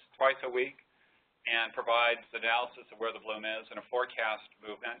twice a week, and provides analysis of where the bloom is and a forecast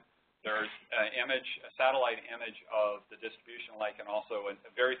movement. There's a satellite image of the distribution lake, and also a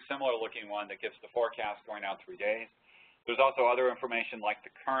very similar looking one that gives the forecast going out 3 days. There's also other information like the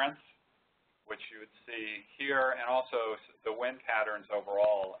currents, which you would see here, and also the wind patterns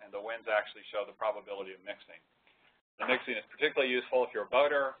overall, and the winds actually show the probability of mixing. The mixing is particularly useful if you're a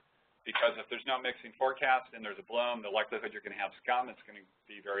boater, because if there's no mixing forecast and there's a bloom, the likelihood you're going to have scum is going to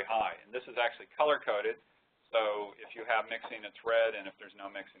be very high. And this is actually color-coded, so if you have mixing, it's red, and if there's no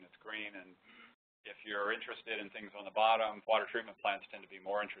mixing, it's green. And if you're interested in things on the bottom, water treatment plants tend to be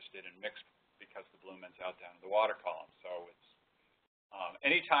more interested in mixed because the bloom ends out down in the water column. So it's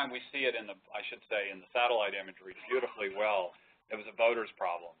anytime we see it in the, I should say, in the satellite imagery beautifully well, it was a boater's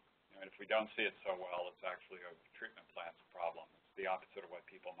problem. And if we don't see it so well, it's actually a treatment plant's problem. It's the opposite of what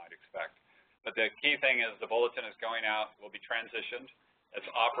people might expect. But the key thing is the bulletin is going out, will be transitioned. It's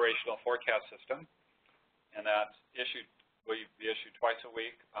an operational forecast system, and that's will be issued twice a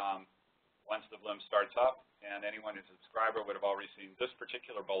week once the bloom starts up. And anyone who's a subscriber would have already seen this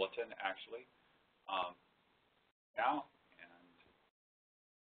particular bulletin, actually, now. And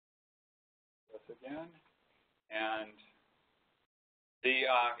this again. And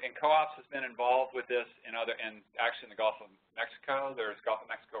and co-ops has been involved with this actually in the Gulf of Mexico. There's Gulf of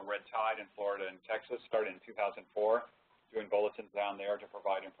Mexico red tide in Florida and Texas, started in 2004, doing bulletins down there to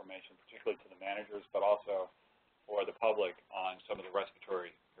provide information, particularly to the managers, but also for the public on some of the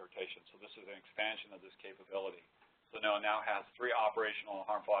respiratory irritation. So this is an expansion of this capability. So NOAA now has 3 operational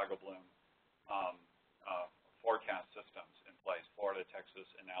harmful algal bloom forecast systems in place: Florida, Texas,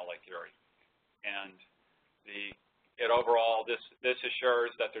 and now Lake Erie. And overall, this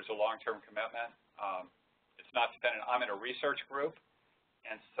assures that there's a long-term commitment. It's not dependent. I'm in a research group,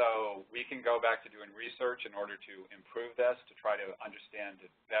 and so we can go back to doing research in order to improve this, to try to understand it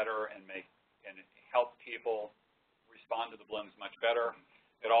better and help people respond to the blooms much better.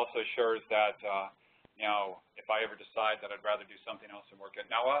 It also assures that if I ever decide that I'd rather do something else and work at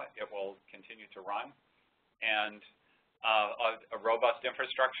NOAA, it will continue to run. And a robust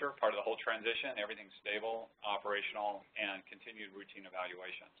infrastructure, part of the whole transition, everything's stable, operational, and continued routine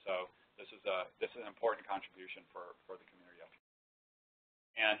evaluation. So this is an important contribution for the community.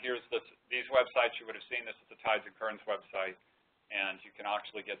 And here's these websites. You would have seen this is the Tides and Currents website, and you can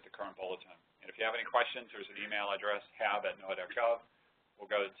actually get the current bulletin. And if you have any questions, there's an email address, hab@noaa.gov.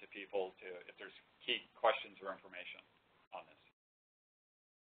 We'll go to people if there's key questions or information on this.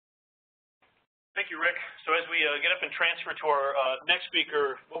 Thank you, Rick. So as we get up and transfer to our next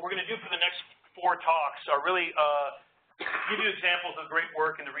speaker, what we're going to do for the next 4 talks are really give you examples of great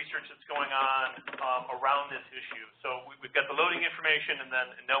work and the research that's going on around this issue. So we've got the loading information, and then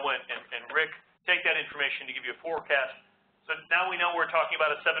NOAA and Rick take that information to give you a forecast. So now we know we're talking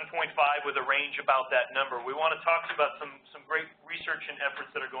about a 7.5 with a range about that number. We want to talk to you about some great research and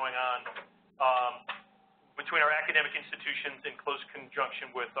efforts that are going on between our academic institutions in close conjunction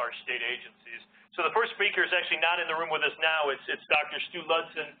with our state agencies. So the first speaker is actually not in the room with us now. It's Dr. Stu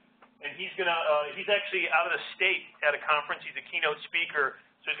Ludson, and he's actually out of the state at a conference. He's a keynote speaker.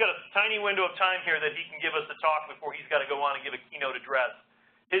 So he's got a tiny window of time here that he can give us a talk before he's got to go on and give a keynote address.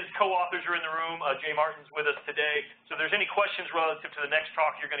 His co-authors are in the room. Jay Martin's with us today. So if there's any questions relative to the next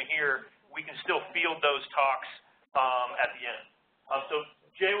talk you're going to hear, we can still field those talks at the end. So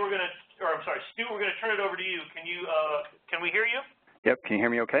Jay, Stu, we're going to turn it over to you. Can we hear you? Yep, can you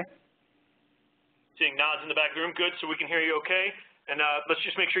hear me okay? Seeing nods in the back of the room, good, so we can hear you okay. And let's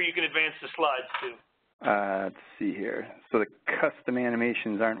just make sure you can advance the slides, too. Let's see here. So the custom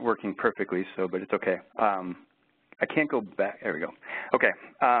animations aren't working perfectly, but it's okay. I can't go back. There we go. Okay.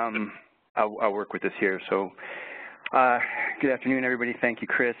 I'll work with this here. So good afternoon, everybody. Thank you,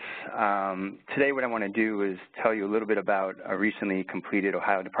 Chris. Today what I want to do is tell you a little bit about a recently completed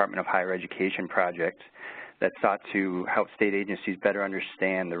Ohio Department of Higher Education project that sought to help state agencies better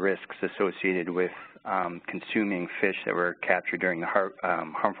understand the risks associated with consuming fish that were captured during the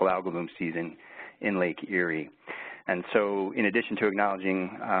harmful algal bloom season in Lake Erie. And so in addition to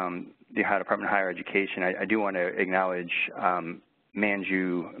acknowledging the Ohio Department of Higher Education, I do want to acknowledge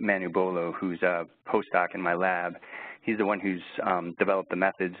Manu Bolo, who's a postdoc in my lab. He's the one who's developed the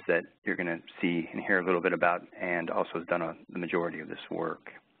methods that you're going to see and hear a little bit about, and also has done the majority of this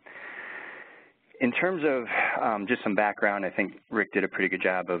work. In terms of just some background, I think Rick did a pretty good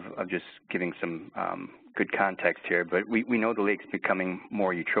job of just giving some good context here, but we know the lake's becoming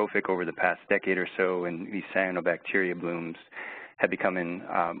more eutrophic over the past decade or so, and these cyanobacteria blooms have become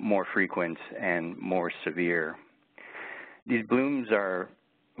more frequent and more severe. These blooms are,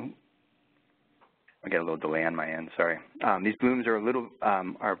 I got a little delay on my end, sorry. These blooms are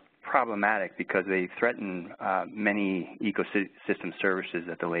are problematic because they threaten many ecosystem services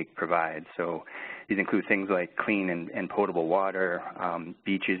that the lake provides. So these include things like clean and potable water,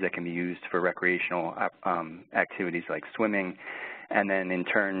 beaches that can be used for recreational activities like swimming, and then in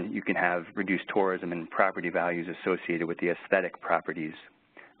turn you can have reduced tourism and property values associated with the aesthetic properties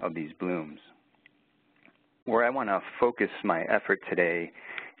of these blooms. Where I want to focus my effort today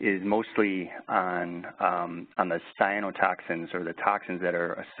is mostly on the cyanotoxins, or the toxins that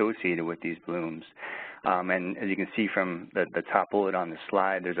are associated with these blooms. And as you can see from the top bullet on the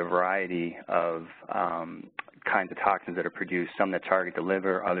slide, there's a variety of kinds of toxins that are produced, some that target the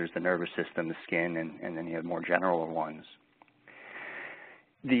liver, others the nervous system, the skin, and then you have more general ones.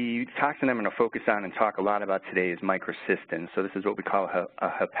 The toxin I'm going to focus on and talk a lot about today is microcystin. So this is what we call a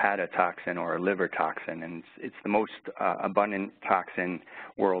hepatotoxin, or a liver toxin, and it's the most abundant toxin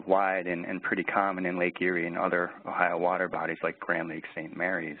worldwide and pretty common in Lake Erie and other Ohio water bodies like Grand Lake, St.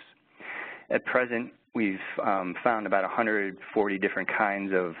 Mary's. At present, we've found about 140 different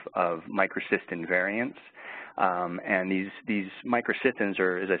kinds of microcystin variants. And these microcystins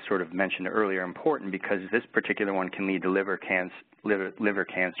are, as I sort of mentioned earlier, important because this particular one can lead to liver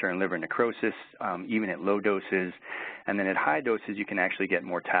cancer and liver necrosis, even at low doses. And then at high doses, you can actually get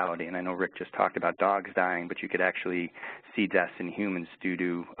mortality. And I know Rick just talked about dogs dying, but you could actually see deaths in humans due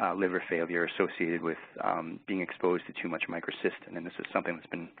to liver failure associated with being exposed to too much microcystin. And this is something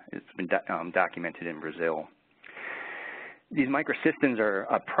that's been documented in Brazil. These microcystins are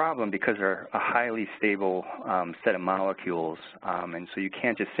a problem because they're a highly stable set of molecules, and so you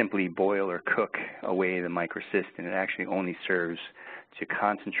can't just simply boil or cook away the microcystin. It actually only serves to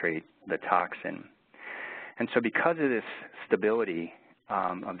concentrate the toxin. And so because of this stability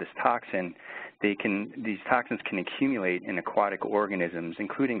of this toxin, these toxins can accumulate in aquatic organisms,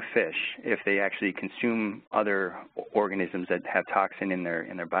 including fish, if they actually consume other organisms that have toxin in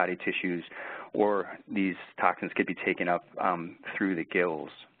their body tissues, or these toxins could be taken up through the gills.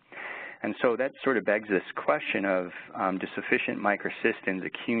 And so that sort of begs this question of, do sufficient microcystins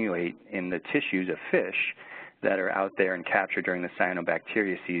accumulate in the tissues of fish that are out there and captured during the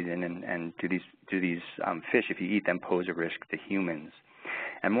cyanobacteria season, and do these fish, if you eat them, pose a risk to humans?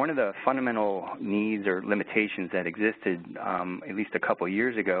 And one of the fundamental needs or limitations that existed at least a couple of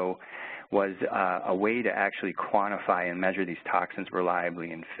years ago was a way to actually quantify and measure these toxins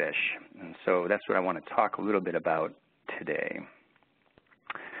reliably in fish. And so that's what I want to talk a little bit about today.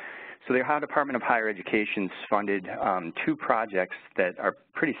 So the Ohio Department of Higher Education funded two projects that are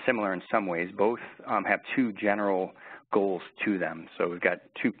pretty similar in some ways. Both have two general goals to them. So we've got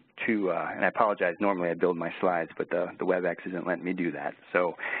two and I apologize, normally I build my slides, but the WebEx isn't letting me do that.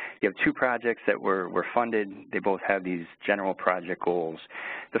 So you have two projects that were funded. They both have these general project goals.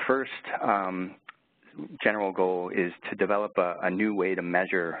 The first general goal is to develop a new way to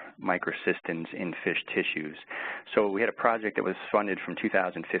measure microcystins in fish tissues. So we had a project that was funded from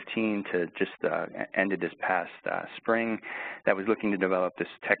 2015 to just ended this past spring that was looking to develop this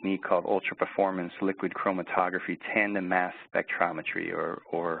technique called ultra-performance liquid chromatography tandem mass spectrometry,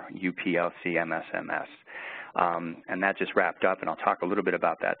 or UPLC-MSMS. And that just wrapped up, and I'll talk a little bit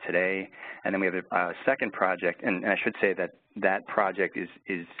about that today. And then we have a second project, and I should say that that project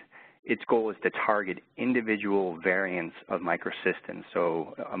its goal is to target individual variants of microcystin.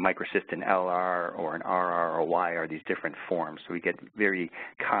 So a microcystin LR or an RR or Y are these different forms. So we get very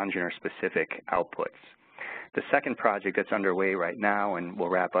congener-specific outputs. The second project that's underway right now and will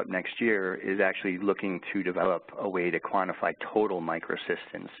wrap up next year is actually looking to develop a way to quantify total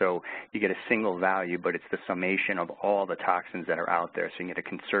microcystins. So you get a single value, but it's the summation of all the toxins that are out there. So you get a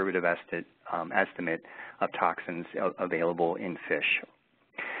conservative estimate of toxins available in fish.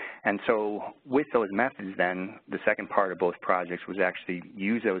 And so with those methods then, the second part of both projects was actually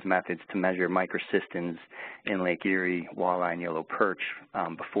use those methods to measure microcystins in Lake Erie, walleye, and yellow perch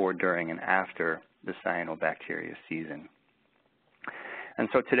before, during, and after the cyanobacteria season. And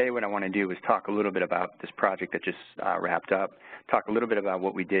so today what I want to do is talk a little bit about this project that just wrapped up, talk a little bit about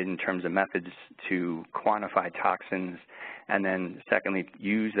what we did in terms of methods to quantify toxins, and then secondly,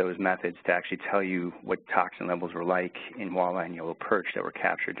 use those methods to actually tell you what toxin levels were like in walleye and yellow perch that were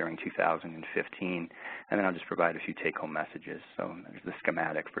captured during 2015. And then I'll just provide a few take-home messages. So there's the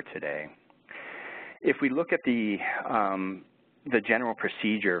schematic for today. If we look at the general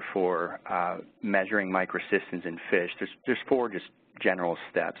procedure for measuring microcystins in fish, there's four just general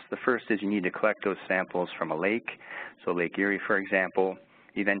steps. The first is you need to collect those samples from a lake, so Lake Erie, for example.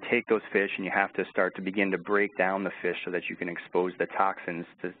 You then take those fish and you have to start to begin to break down the fish so that you can expose the toxins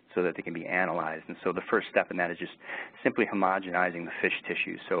so that they can be analyzed. And so the first step in that is just simply homogenizing the fish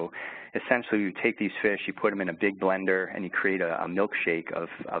tissue. So essentially you take these fish, you put them in a big blender, and you create a milkshake of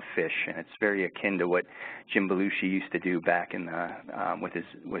fish. And it's very akin to what Jim Belushi used to do back in with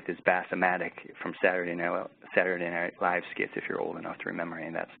his Bass-O-Matic from Saturday Night Live skits, if you're old enough to remember any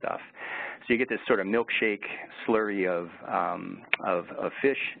of that stuff. So you get this sort of milkshake slurry of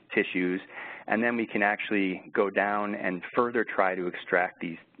fish tissues, and then we can actually go down and further try to extract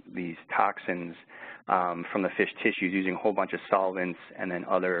these toxins from the fish tissues using a whole bunch of solvents and then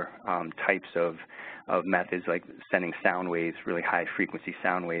other types of methods like sending sound waves, really high frequency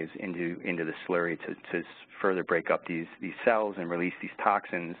sound waves into the slurry to further break up these cells and release these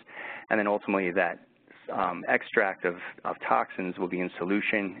toxins. And then ultimately that extract of toxins will be in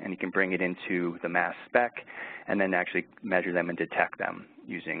solution, and you can bring it into the mass spec and then actually measure them and detect them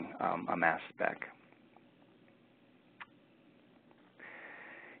using a mass spec.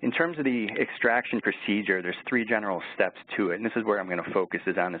 In terms of the extraction procedure, there's three general steps to it, and this is where I'm going to focus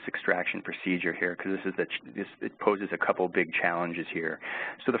is on this extraction procedure here, because it poses a couple big challenges here.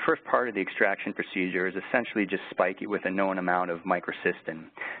 So the first part of the extraction procedure is essentially just spike it with a known amount of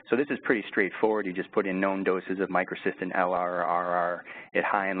microcystin. So this is pretty straightforward. You just put in known doses of microcystin LR or RR at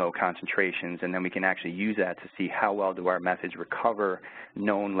high and low concentrations, and then we can actually use that to see how well do our methods recover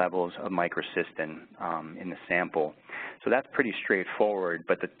known levels of microcystin in the sample. So that's pretty straightforward,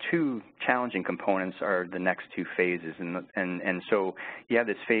 but the two challenging components are the next two phases. And so you have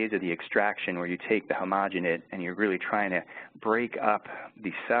this phase of the extraction where you take the homogenate and you're really trying to break up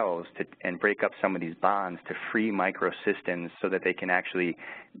the cells and break up some of these bonds to free microcystins so that they can actually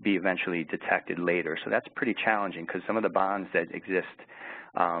be eventually detected later. So that's pretty challenging because some of the bonds that exist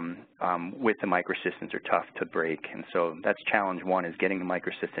with the microcystins are tough to break. And so that's challenge one, is getting the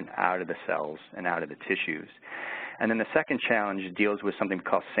microcystin out of the cells and out of the tissues. And then the second challenge deals with something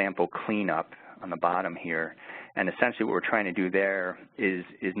called sample cleanup on the bottom here. And essentially what we're trying to do there is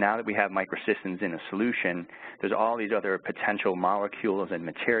now that we have microcystins in a solution, there's all these other potential molecules and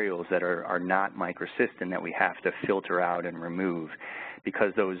materials that are not microcystin that we have to filter out and remove,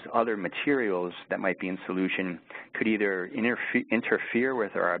 because those other materials that might be in solution could either interfere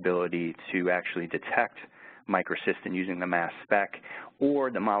with our ability to actually detect microcystin using the mass spec,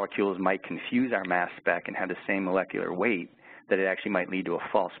 or the molecules might confuse our mass spec and have the same molecular weight that it actually might lead to a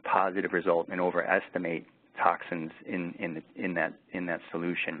false positive result and overestimate toxins in that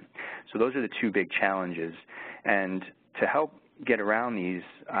solution. So those are the two big challenges. And to help get around these,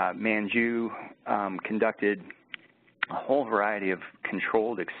 Manju conducted a whole variety of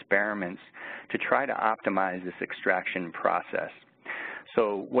controlled experiments to try to optimize this extraction process.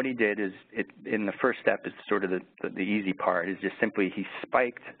 So what he did is, in the first step is sort of the easy part, is just simply he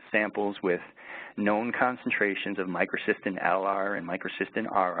spiked samples with known concentrations of microcystin LR and microcystin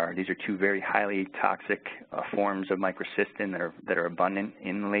RR. These are two very highly toxic forms of microcystin that are abundant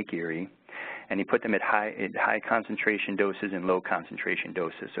in Lake Erie. And he put them at high concentration doses and low concentration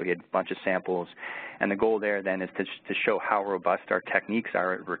doses. So he had a bunch of samples. And the goal there then is to show how robust our techniques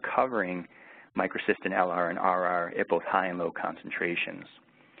are at recovering microcystin LR and RR at both high and low concentrations.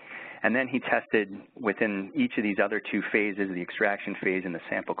 And then he tested within each of these other two phases, the extraction phase and the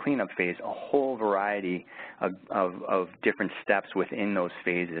sample cleanup phase, a whole variety of different steps within those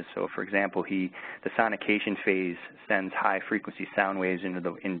phases. So for example, the sonication phase sends high frequency sound waves into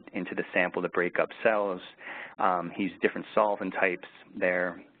the sample to break up cells. He used different solvent types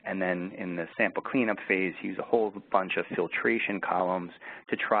there. And then in the sample cleanup phase, he used a whole bunch of filtration columns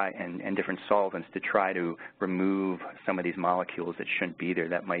to try, and different solvents to try to remove some of these molecules that shouldn't be there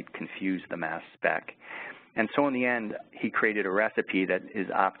that might confuse the mass spec. And so in the end, he created a recipe that is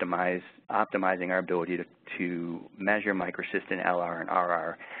optimizing our ability to measure microcystin LR and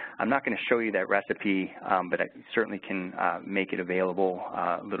RR. I'm not going to show you that recipe, but I certainly can make it available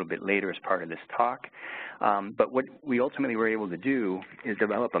a little bit later as part of this talk. But what we ultimately were able to do is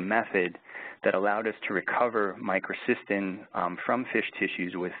develop a method that allowed us to recover microcystin from fish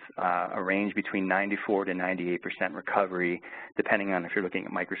tissues with a range between 94 to 98% recovery, depending on if you're looking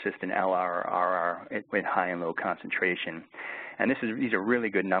at microcystin LR or RR with high and low concentration. And these are really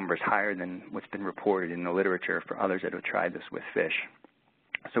good numbers, higher than what's been reported in the literature for others that have tried this with fish.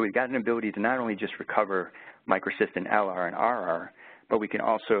 So we've got an ability to not only just recover microcystin LR and RR, but we can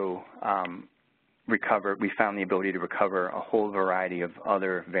also we found the ability to recover a whole variety of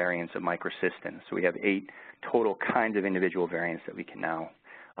other variants of microcystin. So we have 8 total kinds of individual variants that we can now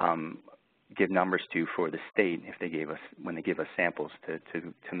give numbers to for the state if they when they give us samples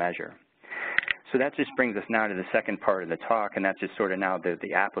to measure. So that just brings us now to the second part of the talk, and that's just sort of now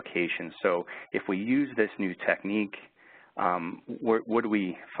the application. So if we use this new technique, what do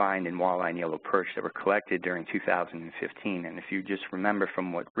we find in walleye and yellow perch that were collected during 2015? And if you just remember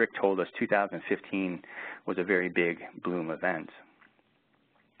from what Rick told us, 2015 was a very big bloom event.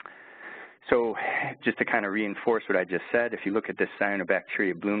 So just to kind of reinforce what I just said, if you look at this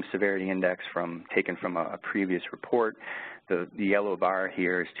cyanobacteria bloom severity index taken from a previous report, the yellow bar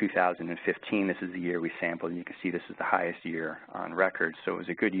here is 2015. This is the year we sampled, and you can see this is the highest year on record. So it was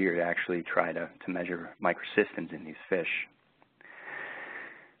a good year to actually try to measure microcystins in these fish.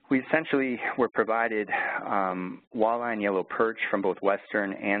 We essentially were provided walleye and yellow perch from both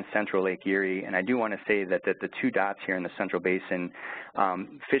western and central Lake Erie, and I do want to say that the 2 dots here in the central basin,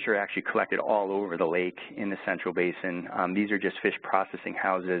 fish are actually collected all over the lake in the central basin. These are just fish processing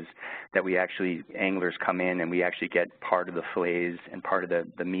houses that anglers come in, and we actually get part of the fillets and part of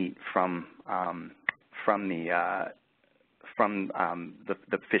the meat from the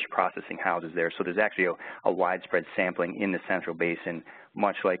fish processing houses there. So there's actually a widespread sampling in the central basin,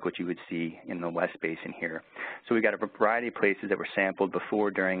 much like what you would see in the west basin here. So we got a variety of places that were sampled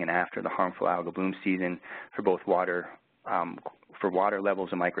before, during, and after the harmful algal bloom season for both water levels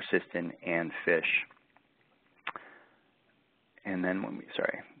of microcystin and fish. And then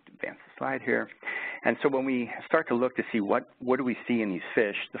advance the slide here. And so when we start to look to see what do we see in these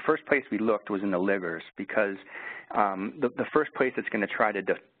fish, the first place we looked was in the livers, because the first place that's going to try to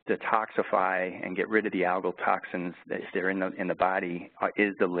detoxify and get rid of the algal toxins that if they're in the body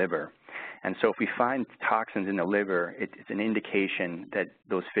is the liver. And so if we find toxins in the liver, it's an indication that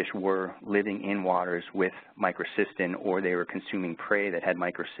those fish were living in waters with microcystin, or they were consuming prey that had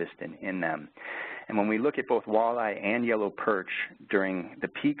microcystin in them. And when we look at both walleye and yellow perch during the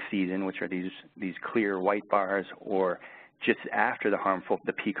peak season, which are these clear white bars, or just after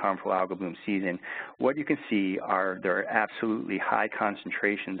the peak harmful algal bloom season, what you can see there are absolutely high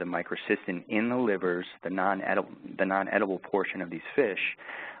concentrations of microcystin in the livers, the non-edible portion of these fish,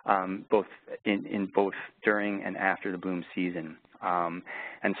 both during and after the bloom season.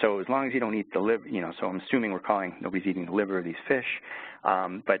 And so as long as you don't eat the liver, so I'm assuming we're calling nobody's eating the liver of these fish,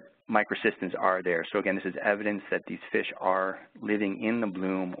 but microcystins are there. So again, this is evidence that these fish are living in the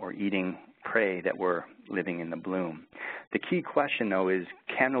bloom or eating prey that were living in the bloom. The key question, though, is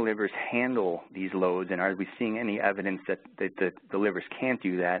can the livers handle these loads, and are we seeing any evidence that the livers can't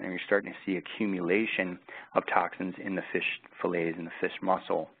do that, and you're starting to see accumulation of toxins in the fish fillets and the fish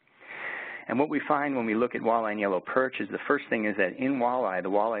muscle. And what we find when we look at walleye and yellow perch is the first thing is that in walleye, the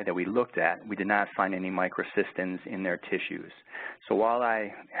walleye that we looked at, we did not find any microcystins in their tissues. So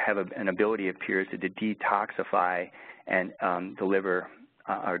walleye have an ability, it appears, to detoxify and the liver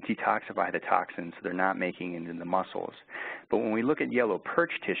or detoxify the toxins so they're not making it into the muscles. But when we look at yellow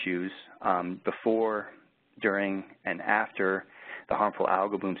perch tissues before, during, and after the harmful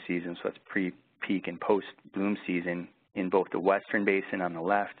algal bloom season, so that's pre-peak and post-bloom season, in both the western basin on the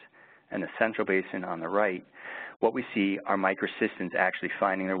left and the central basin on the right, what we see are microcystins actually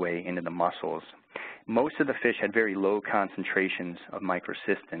finding their way into the muscles. Most of the fish had very low concentrations of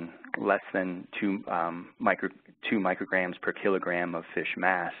microcystin, less than 2 micrograms per kilogram of fish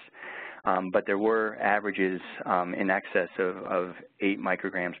mass, but there were averages in excess of 8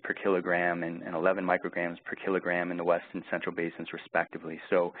 micrograms per kilogram and 11 micrograms per kilogram in the west and central basins respectively.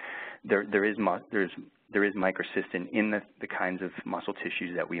 So there is microcystin in the kinds of muscle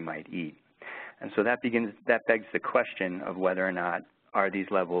tissues that we might eat. And so that begs the question of whether or not are these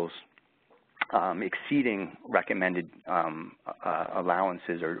levels exceeding recommended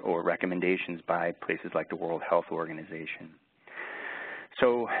allowances or recommendations by places like the World Health Organization.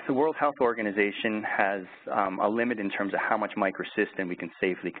 So the World Health Organization has a limit in terms of how much microcystin we can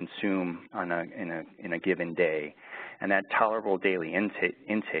safely consume in a given day. And that tolerable daily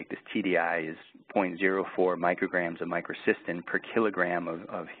intake, this TDI, is 0.04 micrograms of microcystin per kilogram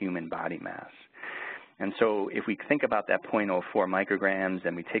of human body mass. And so if we think about that 0.04 micrograms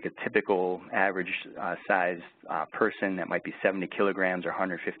and we take a typical average size person that might be 70 kilograms or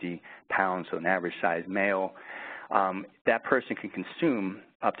 150 pounds, so an average size male, that person can consume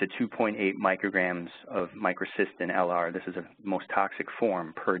up to 2.8 micrograms of microcystin LR. This is the most toxic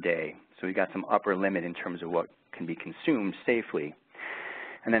form per day. So we got some upper limit in terms of what can be consumed safely.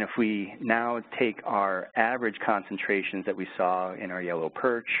 And then if we now take our average concentrations that we saw in our yellow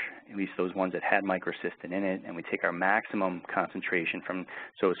perch, at least those ones that had microcystin in it, and we take our maximum concentration from,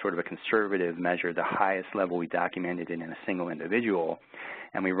 so sort of a conservative measure, the highest level we documented in a single individual,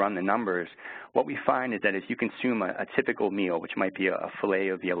 and we run the numbers, what we find is that if you consume a typical meal, which might be a fillet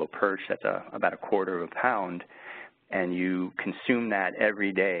of yellow perch that's about 1/4 pound, and you consume that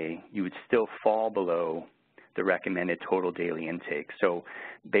every day, you would still fall below the recommended total daily intake. So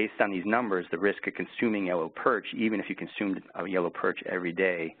based on these numbers, the risk of consuming yellow perch, even if you consumed a yellow perch every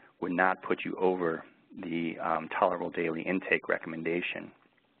day, would not put you over the tolerable daily intake recommendation.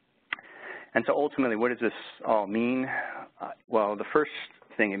 And so ultimately, what does this all mean? Well, the first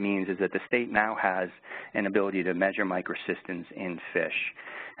thing it means is that the state now has an ability to measure microcystins in fish.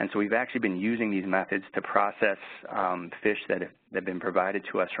 And so we've actually been using these methods to process fish that have been provided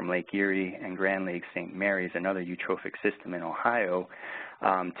to us from Lake Erie and Grand Lake St. Mary's, another eutrophic system in Ohio,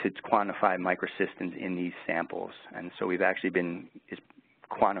 to quantify microcystins in these samples. And so we've actually been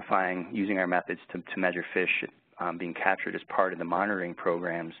quantifying, using our methods to measure fish being captured as part of the monitoring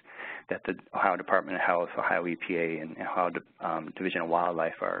programs that the Ohio Department of Health, Ohio EPA, and Ohio Division of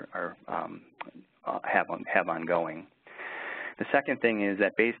Wildlife have ongoing. The second thing is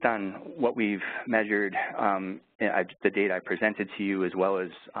that based on what we've measured, the data I presented to you, as well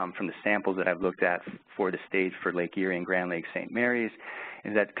as from the samples that I've looked at for the stage for Lake Erie and Grand Lake St. Mary's,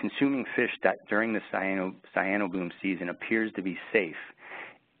 is that consuming fish that during the cyanobloom season appears to be safe,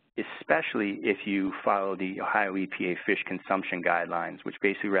 especially if you follow the Ohio EPA fish consumption guidelines, which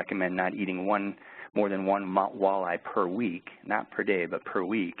basically recommend not eating more than one walleye per week, not per day, but per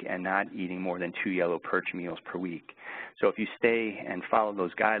week, and not eating more than 2 yellow perch meals per week. So if you stay and follow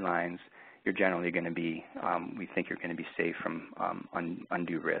those guidelines, you're generally going to be, we think you're going to be safe from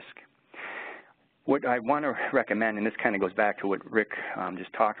undue risk. What I want to recommend, and this kind of goes back to what Rick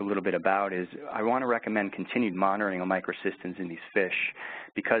just talked a little bit about, is I want to recommend continued monitoring of microcystins in these fish,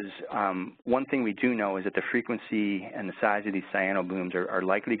 because one thing we do know is that the frequency and the size of these cyanoblooms are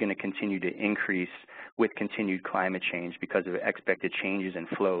likely going to continue to increase with continued climate change because of expected changes in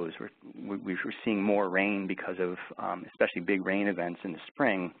flows. We're seeing more rain because of, especially big rain events in the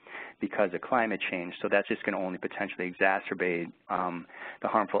spring, because of climate change. So that's just going to only potentially exacerbate the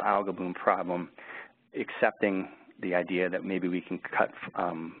harmful algal bloom problem, accepting the idea that maybe we can cut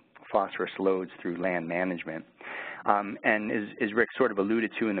phosphorus loads through land management. And as Rick sort of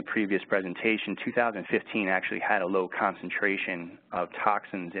alluded to in the previous presentation, 2015 actually had a low concentration of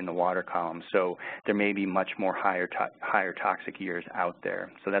toxins in the water column, so there may be much more higher toxic years out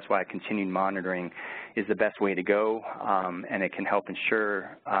there. So that's why continued monitoring is the best way to go, and it can help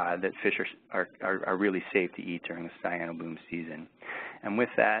ensure that fish are really safe to eat during the cyanobloom season. And with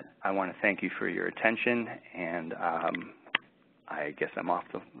that, I want to thank you for your attention, and I guess I'm off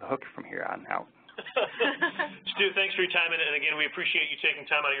the hook from here on out. Stu, thanks for your time, and again, we appreciate you taking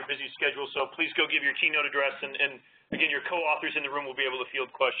time out of your busy schedule, so please go give your keynote address, and again, your co-authors in the room will be able to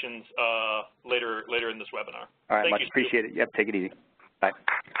field questions later in this webinar. All right, much appreciated. Yep, take it easy. Bye.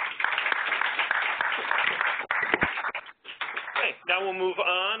 Okay. Now we'll move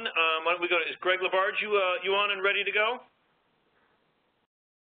on. Why don't we go to, is Greg Labarge, you on and ready to go?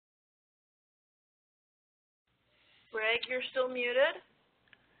 Greg, you're still muted.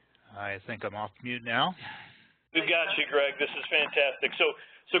 I think I'm off mute now. We've got you, Greg. This is fantastic.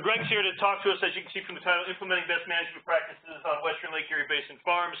 So Greg's here to talk to us, as you can see from the title, Implementing Best Management Practices on Western Lake Erie Basin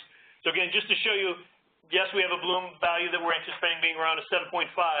Farms. So again, just to show you, yes, we have a bloom value that we're anticipating being around a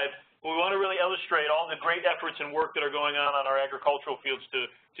 7.5, but we want to really illustrate all the great efforts and work that are going on our agricultural fields to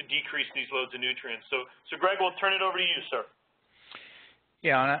decrease these loads of nutrients. So Greg, we'll turn it over to you, sir.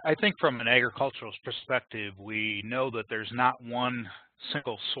 Yeah, and I think from an agricultural perspective, we know that there's not one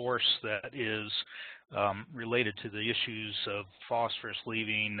single source that is related to the issues of phosphorus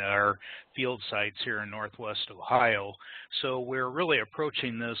leaving our field sites here in Northwest Ohio. So we're really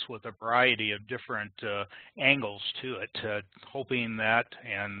approaching this with a variety of different angles to it, hoping that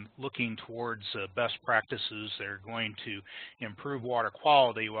and looking towards best practices that are going to improve water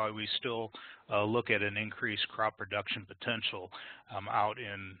quality while we still look at an increased crop production potential out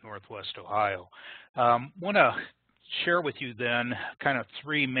in Northwest Ohio. Want to share with you then kind of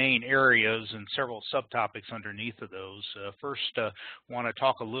three main areas and several subtopics underneath of those. First, want to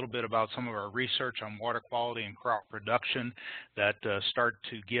talk a little bit about some of our research on water quality and crop production that start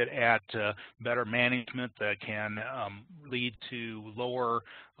to get at better management that can lead to lower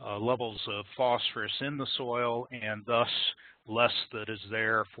levels of phosphorus in the soil and thus less that is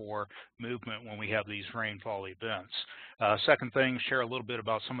there for movement when we have these rainfall events. Second thing, share a little bit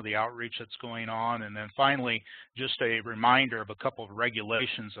about some of the outreach that's going on. And then finally, just a reminder of a couple of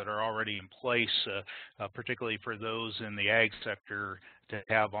regulations that are already in place, particularly for those in the ag sector to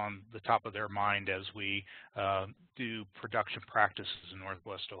have on the top of their mind as we do production practices in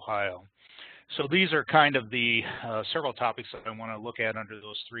Northwest Ohio. So these are kind of the several topics that I want to look at under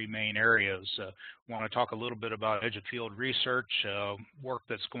those three main areas. Want to talk a little bit about edge of field research, work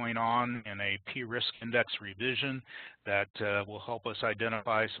that's going on in a P-risk index revision that will help us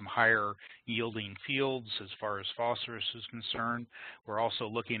identify some higher yielding fields as far as phosphorus is concerned. We're also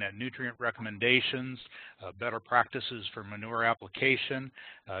looking at nutrient recommendations, better practices for manure application,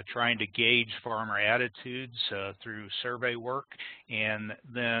 trying to gauge farmer attitudes through survey work, and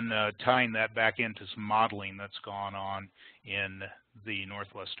then tying that back into some modeling that's gone on in the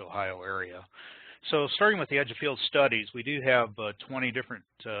Northwest Ohio area. So starting with the edge of field studies, we do have 20 different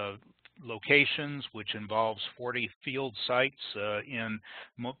locations, which involves 40 field sites in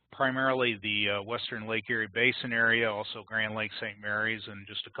primarily the Western Lake Erie Basin area, also Grand Lake St. Mary's, and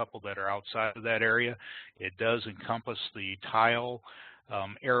just a couple that are outside of that area. It does encompass the tile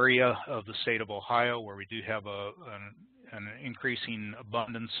area of the state of Ohio, where we do have an increasing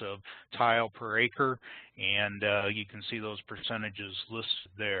abundance of tile per acre, and you can see those percentages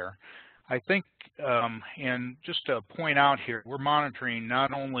listed there. I think, and just to point out here, we're monitoring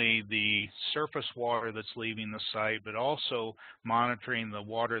not only the surface water that's leaving the site, but also monitoring the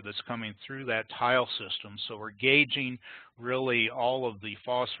water that's coming through that tile system. So we're gauging really all of the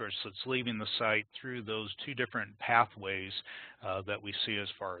phosphorus that's leaving the site through those two different pathways that we see as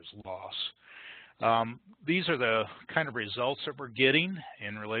far as loss. These are the kind of results that we're getting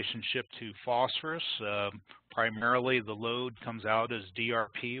in relationship to phosphorus. Primarily, the load comes out as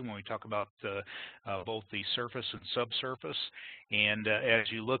DRP when we talk about both the surface and subsurface. And as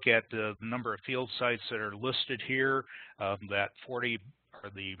you look at the number of field sites that are listed here, that 40 or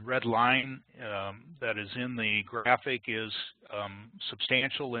the red line that is in the graphic is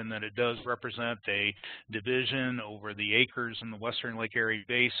substantial in that it does represent a division over the acres in the Western Lake Erie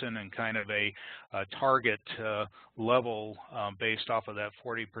Basin and kind of a target level based off of that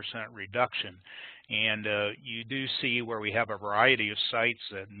 40% reduction. And you do see where we have a variety of sites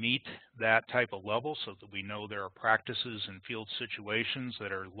that meet that type of level so that we know there are practices and field situations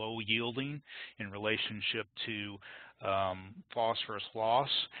that are low yielding in relationship to phosphorus loss.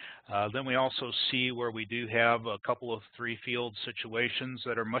 Then we also see where we do have a couple of three field situations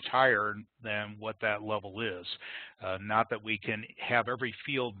that are much higher than what that level is. Not that we can have every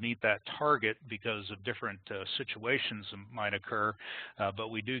field meet that target because of different situations that might occur, but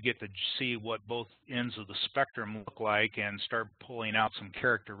we do get to see what both ends of the spectrum look like and start pulling out some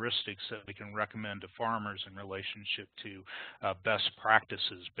characteristics that we can recommend to farmers in relationship to best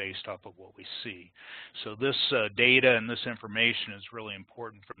practices based off of what we see. So this data and this information is really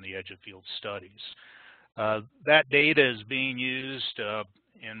important from the edge of field studies. That data is being used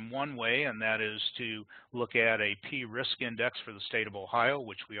in one way, and that is to look at a P-risk index for the state of Ohio,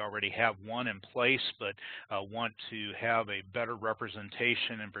 which we already have one in place, but want to have a better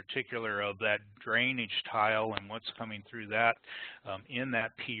representation in particular of that drainage tile and what's coming through that in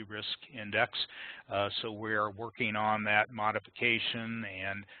that P-risk index. So we are working on that modification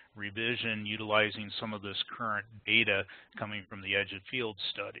and revision utilizing some of this current data coming from the edge of field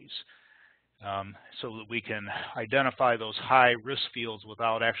studies. So that we can identify those high-risk fields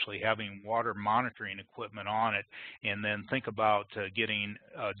without actually having water monitoring equipment on it, and then think about getting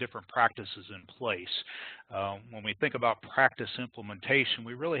different practices in place. When we think about practice implementation,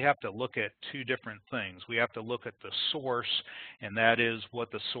 we really have to look at two different things. We have to look at the source, and that is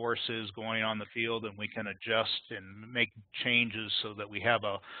what the source is going on the field, and we can adjust and make changes so that we have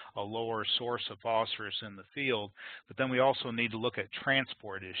a lower source of phosphorus in the field. But then we also need to look at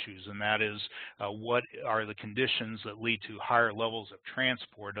transport issues, and that is what are the conditions that lead to higher levels of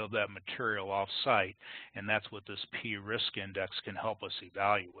transport of that material off-site, and that's what this P-risk index can help us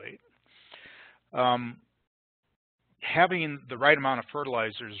evaluate. Having the right amount of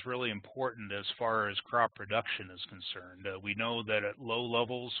fertilizer is really important as far as crop production is concerned. We know that at low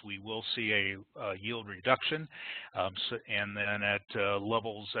levels we will see a yield reduction, and then at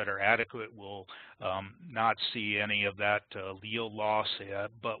levels that are adequate we'll not see any of that yield loss,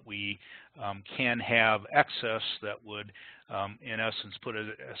 but we can have excess that would in essence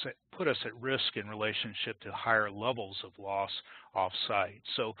put us at risk in relationship to higher levels of loss off-site.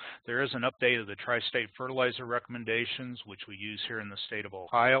 So there is an update of the tri-state fertilizer recommendations, which we use here in the state of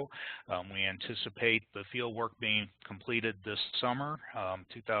Ohio. We anticipate the field work being completed this summer,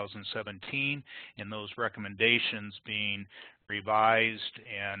 2017, and those recommendations being revised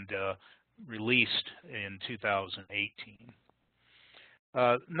and released in 2018.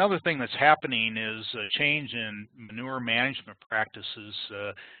 Another thing that's happening is a change in manure management practices.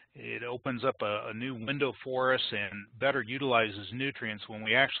 It opens up a new window for us and better utilizes nutrients when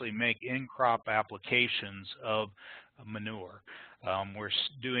we actually make in-crop applications of manure. We're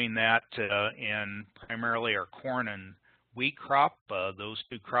doing that in primarily our corn and wheat crop. Those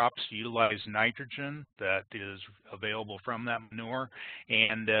two crops utilize nitrogen that is available from that manure,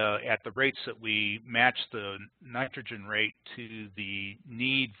 and at the rates that we match the nitrogen rate to the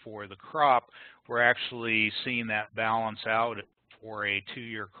need for the crop, we're actually seeing that balance out for a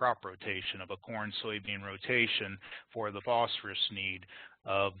 2-year crop rotation of a corn-soybean rotation for the phosphorus need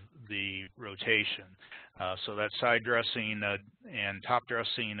of the rotation. So that side dressing and top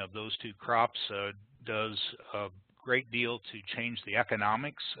dressing of those two crops does a great deal to change the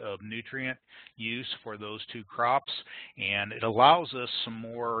economics of nutrient use for those two crops, and it allows us some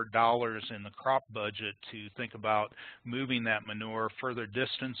more dollars in the crop budget to think about moving that manure further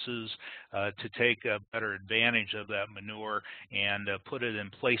distances to take a better advantage of that manure and put it in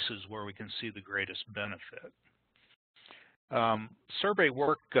places where we can see the greatest benefit. Survey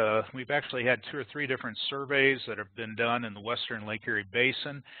work, we've actually had 2 or 3 different surveys that have been done in the western Lake Erie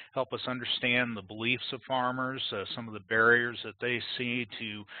Basin, help us understand the beliefs of farmers, some of the barriers that they see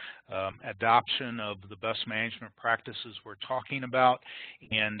to adoption of the best management practices we're talking about,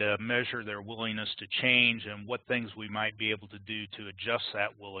 and measure their willingness to change and what things we might be able to do to adjust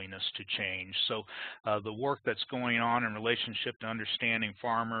that willingness to change. So the work that's going on in relationship to understanding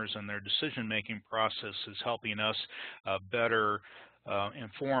farmers and their decision-making process is helping us better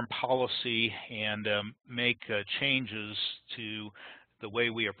inform policy and make changes to the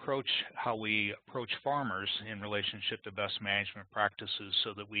way we approach, how we approach farmers in relationship to best management practices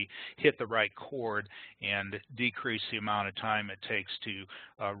so that we hit the right chord and decrease the amount of time it takes to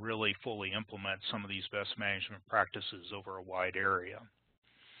really fully implement some of these best management practices over a wide area.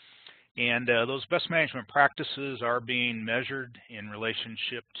 And those best management practices are being measured in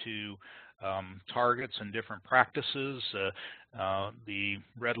relationship to targets and different practices. The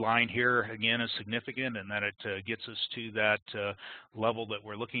red line here again is significant in that it gets us to that level that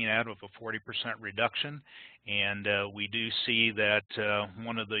we're looking at of a 40% reduction, and we do see that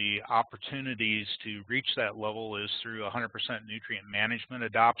one of the opportunities to reach that level is through 100% nutrient management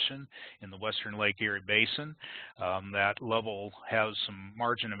adoption in the western Lake Erie Basin. That level has some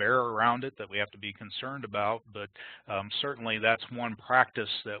margin of error around it that we have to be concerned about, but certainly that's one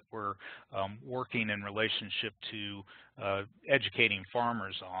practice that we're working in relationship to educating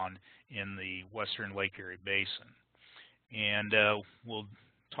farmers on in the western Lake Erie Basin. And we'll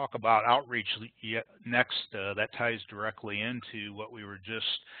talk about outreach next. That ties directly into what we were just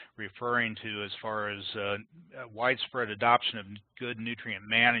referring to as far as widespread adoption of good nutrient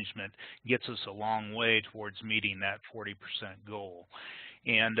management gets us a long way towards meeting that 40% goal.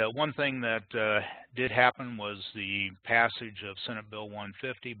 And one thing that did happen was the passage of Senate Bill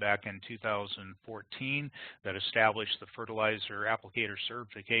 150 back in 2014 that established the Fertilizer Applicator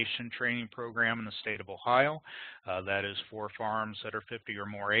Certification Training Program in the state of Ohio. That is for farms that are 50 or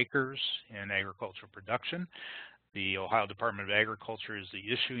more acres in agricultural production. The Ohio Department of Agriculture is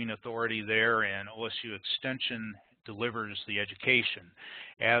the issuing authority there, and OSU Extension delivers the education.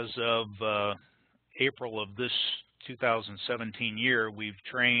 As of April of this 2017 year, we've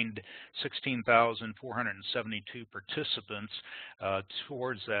trained 16,472 participants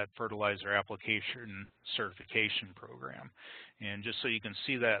towards that fertilizer application certification program. And just so you can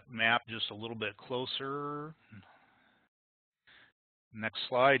see that map just a little bit closer, next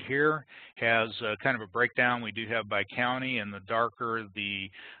slide here has kind of a breakdown we do have by county, and the darker the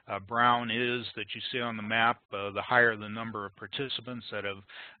brown is that you see on the map, the higher the number of participants that have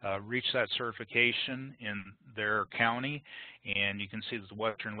reached that certification in their county. And you can see that the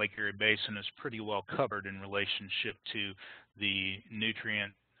western Lake Erie Basin is pretty well covered in relationship to the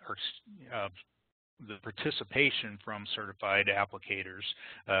nutrient or the participation from certified applicators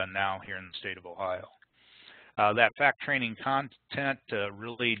now here in the state of Ohio. That fact training content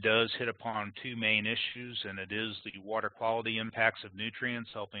really does hit upon two main issues, and it is the water quality impacts of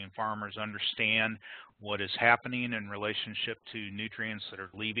nutrients, helping farmers understand what is happening in relationship to nutrients that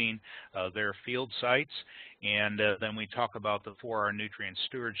are leaving their field sites. And then we talk about the 4R nutrient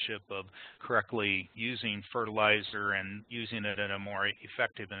stewardship of correctly using fertilizer and using it in a more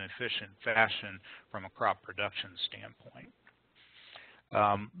effective and efficient fashion from a crop production standpoint.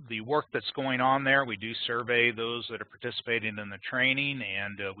 The work that's going on there, we do survey those that are participating in the training,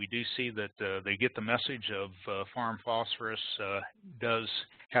 and we do see that they get the message of farm phosphorus does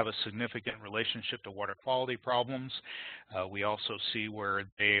have a significant relationship to water quality problems. We also see where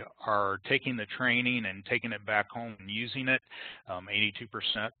they are taking the training and taking it back home and using it.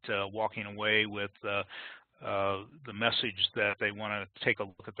 82% walking away with the message that they want to take a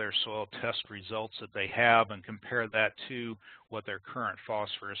look at their soil test results that they have and compare that to what their current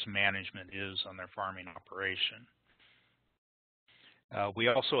phosphorus management is on their farming operation. We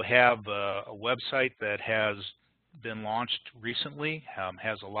also have a website that has been launched recently,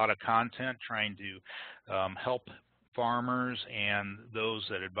 has a lot of content trying to help farmers and those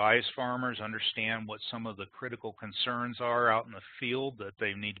that advise farmers understand what some of the critical concerns are out in the field that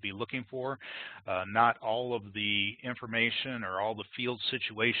they need to be looking for. Not all of the information or all the field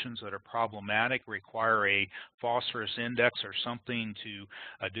situations that are problematic require a phosphorus index or something to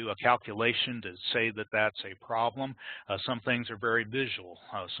do a calculation to say that that's a problem. Some things are very visual.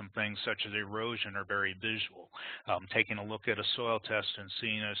 Some things such as erosion are very visual. Taking a look at a soil test and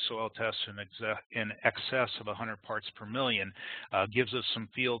seeing a soil test in excess of 100 parts per million gives us some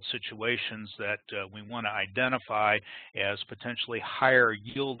field situations that we want to identify as potentially higher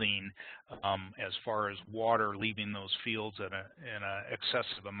yielding as far as water leaving those fields at an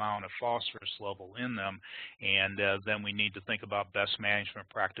excessive amount of phosphorus level in them, and then we need to think about best management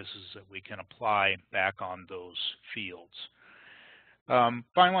practices that we can apply back on those fields.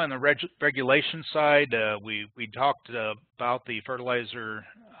 Finally, on the regulation side, we talked about the fertilizer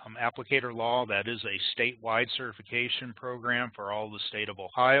applicator law. That is a statewide certification program for all the state of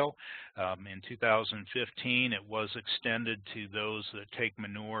Ohio. In 2015, it was extended to those that take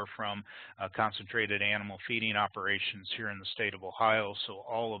manure from concentrated animal feeding operations here in the state of Ohio. So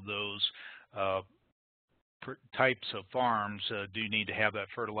all of those types of farms do need to have that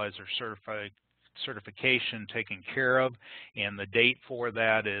fertilizer certification taken care of, and the date for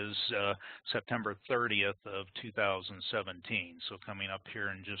that is September 30th of 2017, so coming up here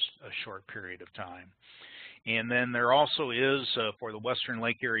in just a short period of time. And then there also is, for the Western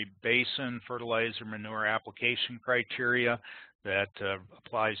Lake Erie Basin, fertilizer manure application criteria that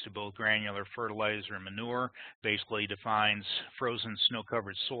applies to both granular fertilizer and manure. Basically defines frozen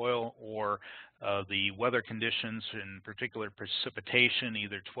snow-covered soil or the weather conditions, in particular precipitation,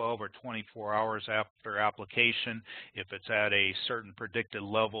 either 12 or 24 hours after application. If it's at a certain predicted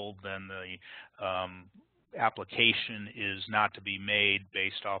level, then the application is not to be made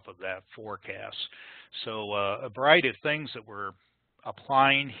based off of that forecast. So a variety of things that we're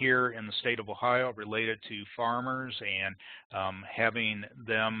applying here in the state of Ohio related to farmers and having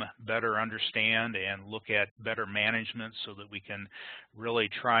them better understand and look at better management so that we can really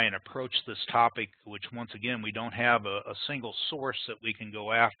try and approach this topic, which once again, we don't have a single source that we can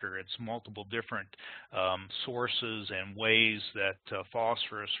go after. It's multiple different sources and ways that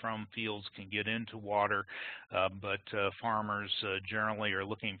phosphorus from fields can get into water, but farmers generally are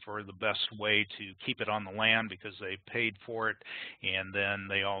looking for the best way to keep it on the land because they paid for it, and then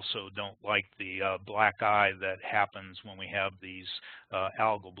they also don't like the black eye that happens when we have these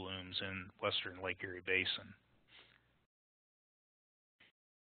algal blooms in western Lake Erie Basin.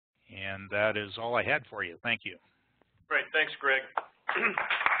 And that is all I had for you. Thank you. Great. Thanks, Greg.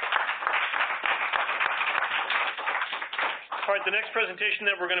 All right, the next presentation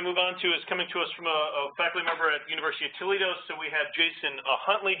that we're going to move on to is coming to us from a faculty member at the University of Toledo. So we have Jason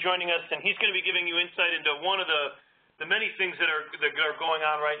Huntley joining us, and he's going to be giving you insight into one of the many things that are going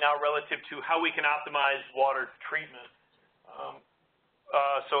on right now relative to how we can optimize water treatment.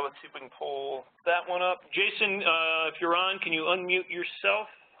 So let's see if we can pull that one up. Jason, if you're on, can you unmute yourself?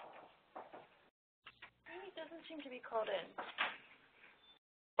 He doesn't seem to be called in.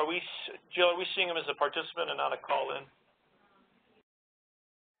 Jill, are we seeing him as a participant and not a call-in?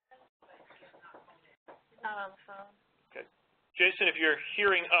 He's not on the phone. Okay. Jason, if you're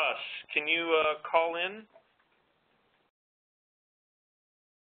hearing us, can you call in?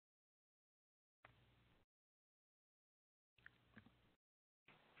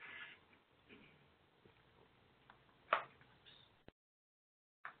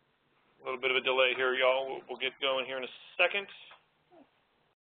 A little bit of a delay here, y'all. We'll get going here in a second.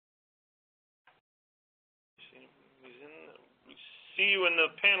 We see you in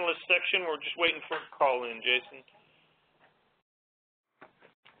the panelist section. We're just waiting for a call in, Jason.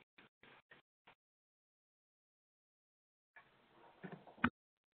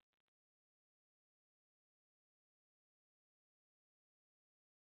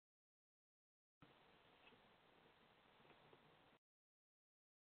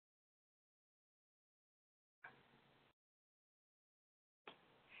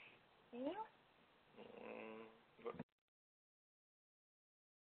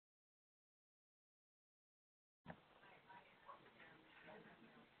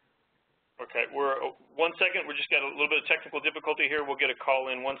 Okay, we're 1 second. We just got a little bit of technical difficulty here. We'll get a call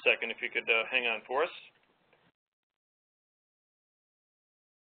in 1 second if you could hang on for us.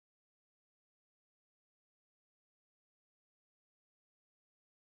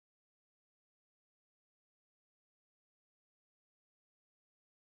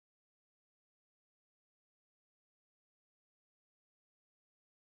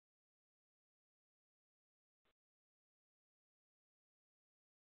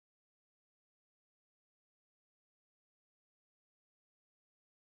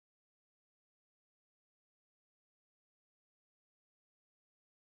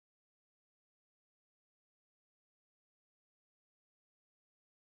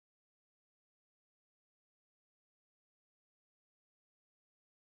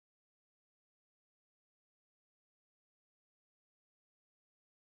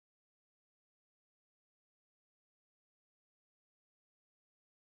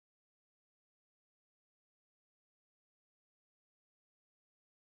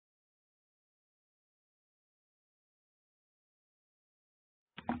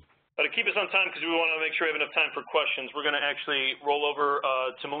 To keep us on time, because we want to make sure we have enough time for questions, we're going to actually roll over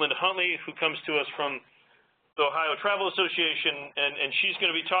to Melinda Huntley, who comes to us from the Ohio Travel Association, and she's going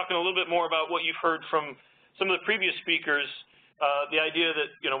to be talking a little bit more about what you've heard from some of the previous speakers, the idea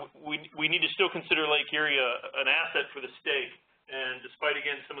that, you know, we need to still consider Lake Erie an asset for the state, and despite,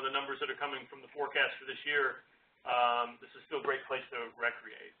 again, some of the numbers that are coming from the forecast for this year, this is still a great place to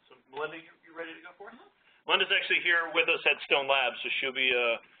recreate. So, Melinda, you ready to go for it? Melinda's actually here with us at Stone Labs, so she'll be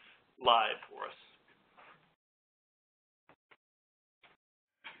live for us.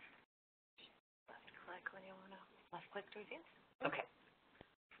 Left click when you want to. Left click to advance? Okay.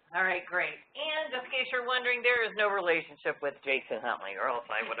 All right, great. And just in case you're wondering, there is no relationship with Jason Huntley, or else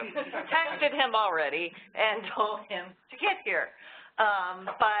I would have texted him already and told him to get here.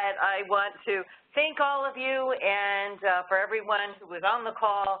 But I want to thank all of you, and for everyone who was on the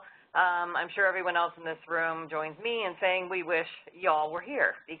call. I'm sure everyone else in this room joins me in saying we wish y'all were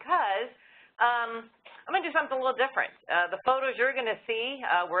here, because I'm going to do something a little different. The photos you're going to see,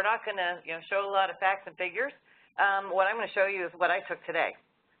 we're not going to show a lot of facts and figures. What I'm going to show you is what I took today.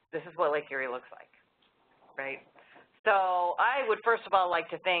 This is what Lake Erie looks like, right? So I would first of all like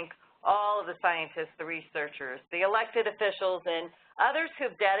to thank all of the scientists, the researchers, the elected officials, and others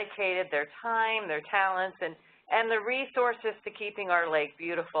who've dedicated their time, their talents, and the resources to keeping our lake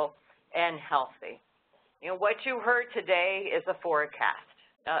beautiful and healthy. You know, what you heard today is a forecast,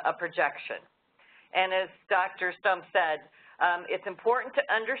 a projection. And as Dr. Stump said, It's important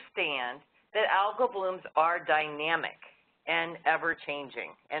to understand that algal blooms are dynamic and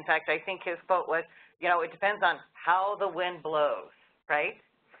ever-changing. In fact, I think his quote was, you know, it depends on how the wind blows, right?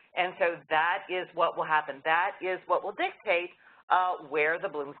 And so that is what will happen. That is what will dictate where the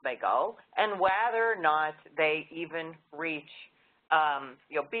blooms may go and whether or not they even reach,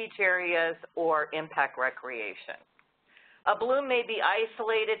 you know, beach areas or impact recreation. A bloom may be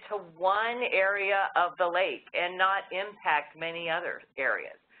isolated to one area of the lake and not impact many other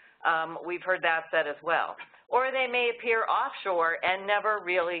areas. We've heard that said as well. Or they may appear offshore and never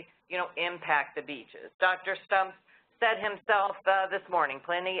really, you know, impact the beaches. Dr. Stumps said himself this morning,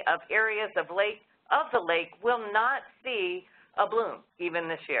 plenty of areas of the lake will not see a bloom even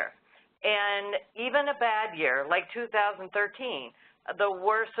this year. And even a bad year like 2013, the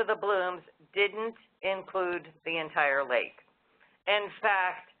worst of the blooms didn't include the entire lake. In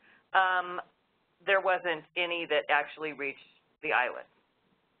fact, there wasn't any that actually reached the island.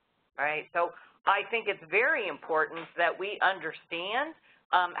 All right, so I think it's very important that we understand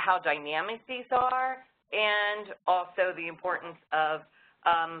how dynamic these are and also the importance of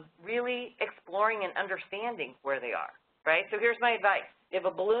really exploring and understanding where they are, right? So here's my advice. If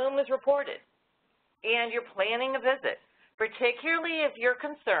a bloom is reported and you're planning a visit, particularly if you're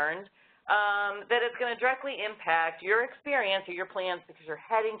concerned that it's going to directly impact your experience or your plans because you're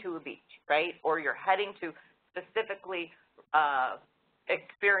heading to a beach, right, or you're heading to specifically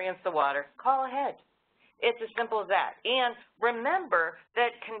experience the water, call ahead. It's as simple as that. And remember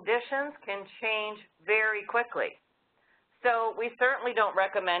that conditions can change very quickly. So we certainly don't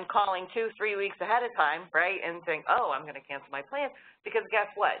recommend calling 2-3 weeks ahead of time, right, and saying, oh, I'm going to cancel my plans, because guess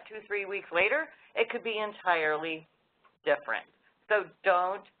what? 2-3 weeks later, it could be entirely different. So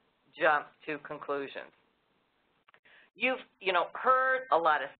don't jump to conclusions. You've, heard a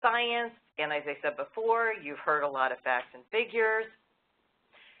lot of science, and as I said before, you've heard a lot of facts and figures.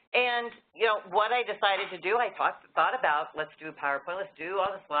 And, what I decided to do, I thought about, let's do a PowerPoint, let's do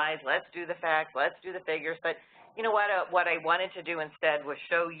all the slides, let's do the facts, let's do the figures. But you know what I wanted to do instead was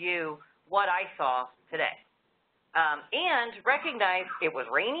show you what I saw today. And recognize it was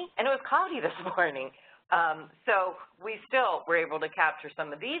rainy and it was cloudy this morning. So we still were able to capture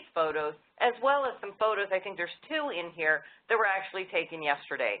some of these photos, as well as some photos, I think there's 2 in here, that were actually taken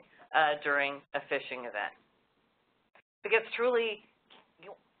yesterday during a fishing event. Because truly,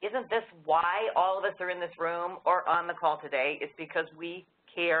 isn't this why all of us are in this room or on the call today? It's because we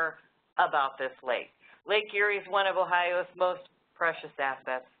care about this lake. Lake Erie is one of Ohio's most precious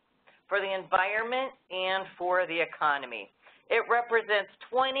assets for the environment and for the economy. It represents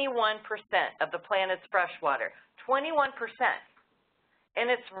 21% of the planet's freshwater, 21%, and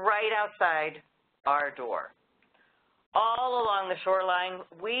it's right outside our door. All along the shoreline,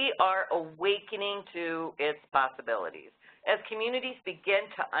 we are awakening to its possibilities. As communities begin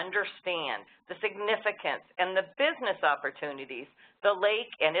to understand the significance and the business opportunities the lake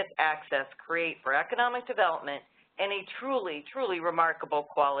and its access create for economic development and a truly, truly remarkable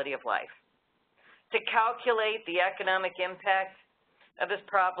quality of life. To calculate the economic impact of this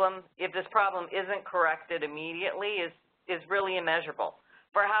problem, if this problem isn't corrected immediately, is really immeasurable.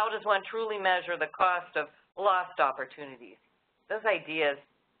 For how does one truly measure the cost of lost opportunities? Those ideas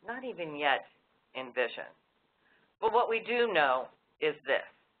not even yet envisioned. But what we do know is this.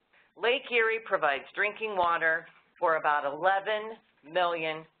 Lake Erie provides drinking water for about 11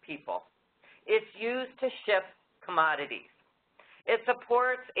 million people. It's used to ship commodities. It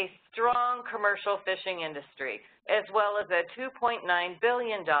supports a strong commercial fishing industry, as well as a $2.9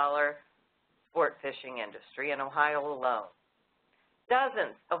 billion sport fishing industry in Ohio alone.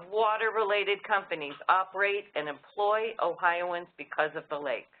 Dozens of water-related companies operate and employ Ohioans because of the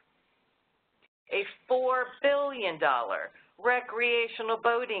lake. A $4 billion recreational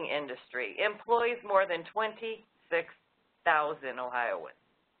boating industry employs more than 26,000 Ohioans.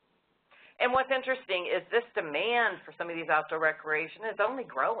 And what's interesting is this demand for some of these outdoor recreation is only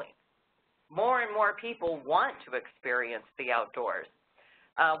growing. More and more people want to experience the outdoors.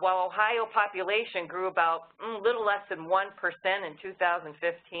 While Ohio population grew about a little less than 1% in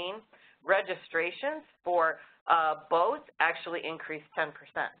 2015, registrations for boats actually increased 10%.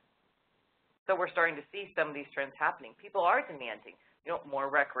 So we're starting to see some of these trends happening. People are demanding, more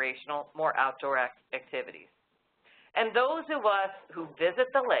recreational, more outdoor activities. And those of us who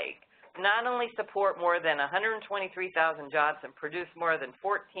visit the lake not only support more than 123,000 jobs and produce more than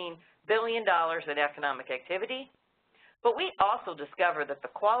 $14 billion in economic activity, but we also discover that the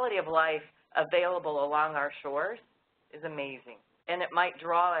quality of life available along our shores is amazing, and it might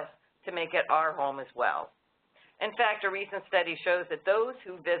draw us to make it our home as well. In fact, a recent study shows that those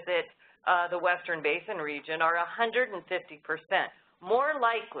who visit the Western Basin region are 150% more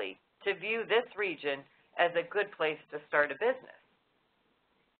likely to view this region as a good place to start a business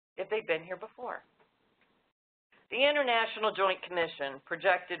if they've been here before. The International Joint Commission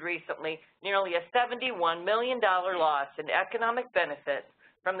projected recently nearly a $71 million loss in economic benefits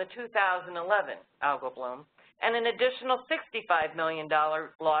from the 2011 algal bloom and an additional $65 million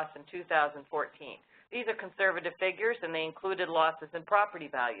loss in 2014. These are conservative figures, and they included losses in property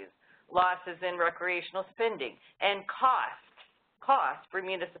values, losses in recreational spending, and costs for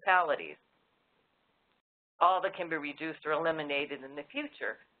municipalities, all that can be reduced or eliminated in the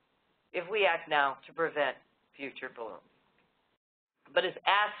future if we act now to prevent future blooms. But as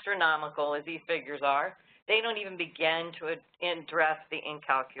astronomical as these figures are, they don't even begin to address the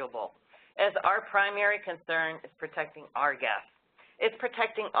incalculable, as our primary concern is protecting our guests. It's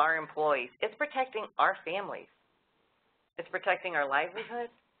protecting our employees. It's protecting our families. It's protecting our livelihood,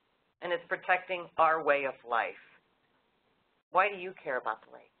 and it's protecting our way of life. Why do you care about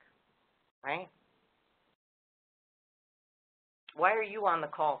the lake, right? Why are you on the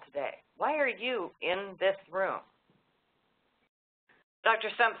call today? Why are you in this room? Dr.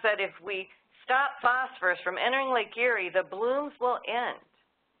 Stump said if we stop phosphorus from entering Lake Erie, the blooms will end.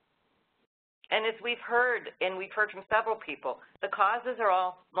 And as we've heard, and we've heard from several people, the causes are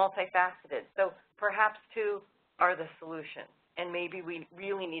all multifaceted. So perhaps two are the solutions. And maybe we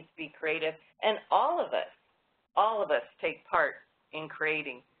really need to be creative. And all of us take part in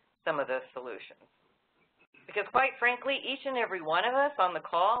creating some of those solutions. Because quite frankly, each and every one of us on the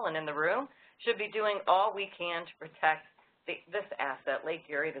call and in the room should be doing all we can to protect this asset, Lake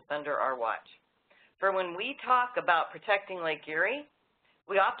Erie, that's under our watch. For when we talk about protecting Lake Erie,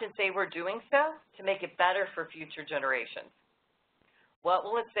 we often say we're doing so to make it better for future generations. What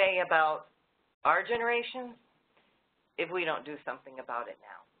will it say about our generations if we don't do something about it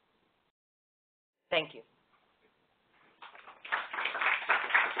now? Thank you.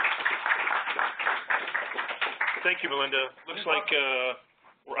 Thank you, Melinda. Looks like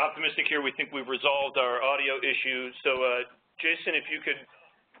we're optimistic here. We think we've resolved our audio issue. So, Jason, if you could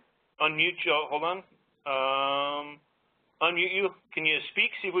unmute you. Hold on. Unmute you. Can you speak?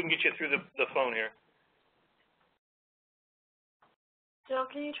 See if we can get you through the phone here. Jill,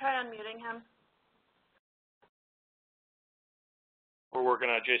 can you try unmuting him? We're working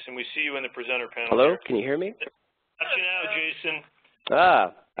on it, Jason. We see you in the presenter panel. Hello, here. Can you hear me? Got you now, Jason.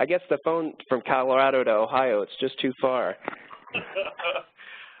 I guess the phone from Colorado to Ohio, it's just too far.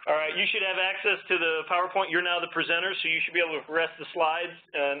 All right, you should have access to the PowerPoint. You're now the presenter, so you should be able to press the slides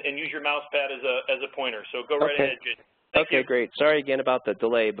and use your mouse pad as a pointer. So go right ahead, Jason. Thank you. Great. Sorry again about the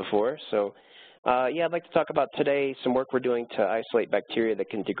delay before. So, yeah, I'd like to talk about today some work we're doing to isolate bacteria that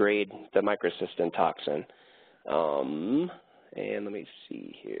can degrade the microcystin toxin. And let me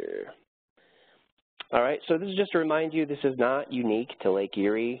see here. All right, so this is just to remind you, this is not unique to Lake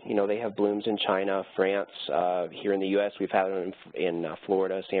Erie. You know, they have blooms in China, France. Here in the U.S., we've had them in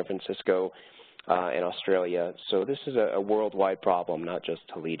Florida, San Francisco, and Australia. So this is a worldwide problem, not just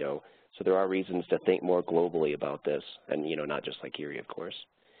Toledo. So there are reasons to think more globally about this, and, you know, not just Lake Erie, of course.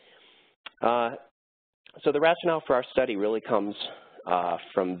 So the rationale for our study really comes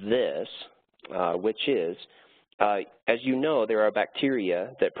from this, which is, as you know, there are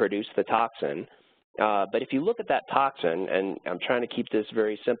bacteria that produce the toxin. But if you look at that toxin, and I'm trying to keep this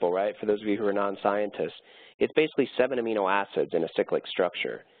very simple, right, for those of you who are non-scientists, it's basically 7 amino acids in a cyclic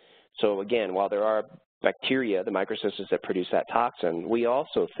structure. So again, while there are bacteria, the microcystins that produce that toxin, we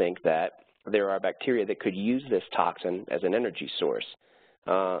also think that there are bacteria that could use this toxin as an energy source.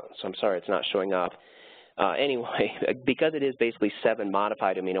 So I'm sorry it's not showing up. Anyway, because it is basically 7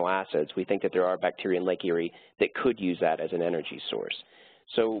 modified amino acids, we think that there are bacteria in Lake Erie that could use that as an energy source.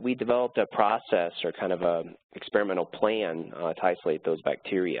 So we developed a process or kind of a experimental plan to isolate those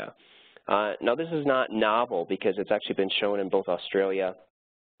bacteria. Now this is not novel because it's actually been shown in both Australia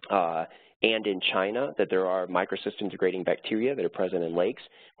and in China that there are microcystin degrading bacteria that are present in lakes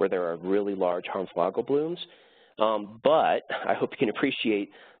where there are really large harmful algal blooms. But I hope you can appreciate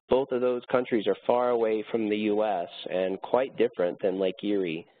both of those countries are far away from the U.S. and quite different than Lake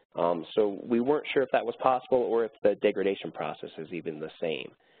Erie. So we weren't sure if that was possible or if the degradation process is even the same.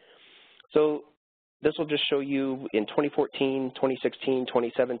 So this will just show you in 2014, 2016,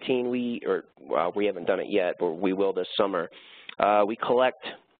 2017, we haven't done it yet, but we will this summer. We collect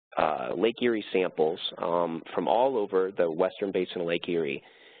Lake Erie samples from all over the western basin of Lake Erie.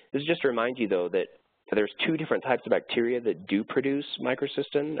 This is just to remind you, though, that there's 2 different types of bacteria that do produce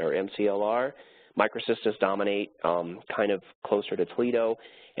microcystin, or MCLR. Microcystins dominate kind of closer to Toledo,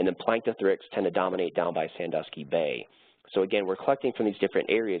 and then Planktothrix tend to dominate down by Sandusky Bay. So again, we're collecting from these different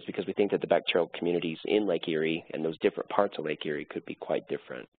areas because we think that the bacterial communities in Lake Erie and those different parts of Lake Erie could be quite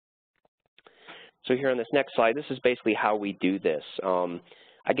different. So here on this next slide, this is basically how we do this.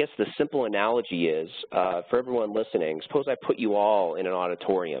 I guess the simple analogy is, for everyone listening, suppose I put you all in an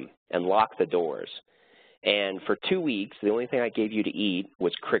auditorium and lock the doors. And for 2 weeks, the only thing I gave you to eat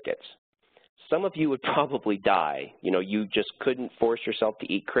was crickets. Some of you would probably die. You know, you just couldn't force yourself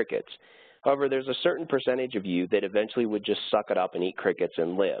to eat crickets. However, there's a certain percentage of you that eventually would just suck it up and eat crickets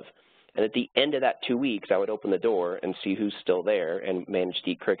and live. And at the end of that 2 weeks, I would open the door and see who's still there and manage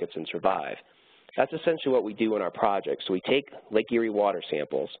to eat crickets and survive. That's essentially what we do in our project. So we take Lake Erie water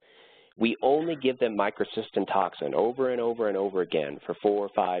samples. We only give them microcystin toxin over and over and over again for 4,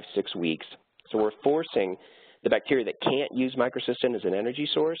 5, 6 weeks. So we're forcing the bacteria that can't use microcystin as an energy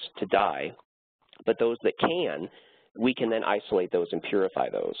source to die, but those that can, we can then isolate those and purify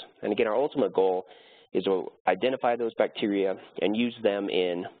those. And again, our ultimate goal is to identify those bacteria and use them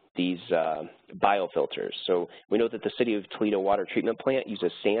in these biofilters. So we know that the City of Toledo water treatment plant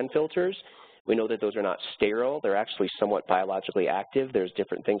uses sand filters. We know that those are not sterile. They're actually somewhat biologically active. There's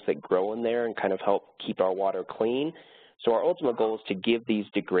different things that grow in there and kind of help keep our water clean. So our ultimate goal is to give these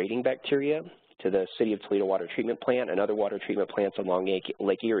degrading bacteria to the City of Toledo water treatment plant and other water treatment plants along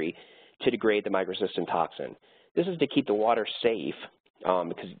Lake Erie to degrade the microcystin toxin. This is to keep the water safe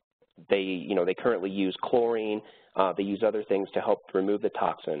because they currently use chlorine. They use other things to help remove the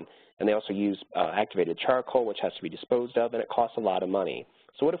toxin. And they also use activated charcoal, which has to be disposed of, and it costs a lot of money.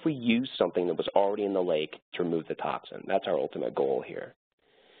 So what if we use something that was already in the lake to remove the toxin? That's our ultimate goal here.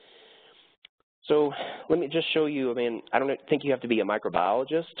 So let me just show you, I don't think you have to be a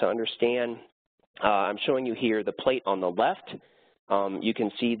microbiologist to understand. I'm showing you here the plate on the left. You can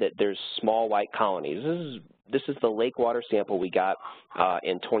see that there's small white colonies. This is the lake water sample we got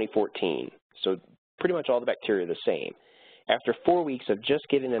in 2014. So pretty much all the bacteria are the same. After 4 weeks of just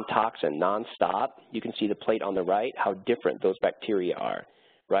giving them toxin nonstop, you can see the plate on the right, how different those bacteria are,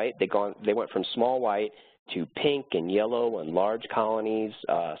 right? They went from small white to pink and yellow and large colonies.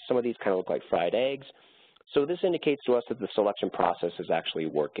 Some of these kind of look like fried eggs. So this indicates to us that the selection process is actually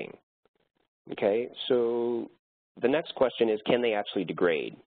working. Okay, so the next question is, can they actually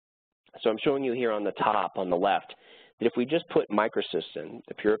degrade? So I'm showing you here on the top, on the left, that if we just put microcystin,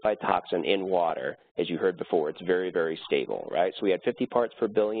 the purified toxin, in water, as you heard before, it's very, very stable, right? So we had 50 parts per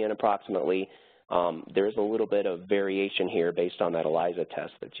billion approximately. There is a little bit of variation here based on that ELISA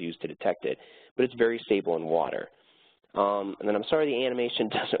test that's used to detect it, but it's very stable in water. And then I'm sorry the animation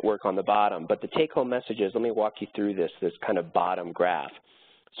doesn't work on the bottom, but the take-home message is, let me walk you through this kind of bottom graph.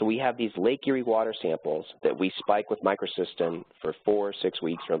 So we have these Lake Erie water samples that we spike with microcystin for 4 or 6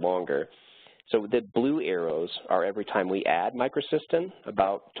 weeks or longer. So the blue arrows are every time we add microcystin,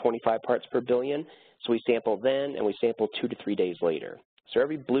 about 25 parts per billion. So we sample then and we sample 2 to 3 days later. So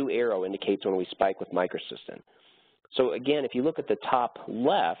every blue arrow indicates when we spike with microcystin. So again, if you look at the top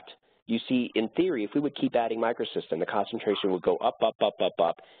left, you see, in theory, if we would keep adding microcystin, the concentration would go up, up, up, up,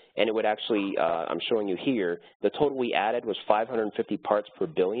 up, and it would actually, I'm showing you here, the total we added was 550 parts per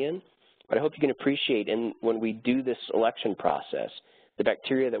billion. But I hope you can appreciate, when we do this selection process, the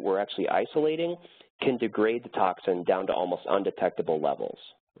bacteria that we're actually isolating can degrade the toxin down to almost undetectable levels,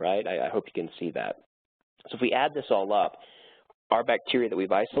 right? I hope you can see that. So if we add this all up, our bacteria that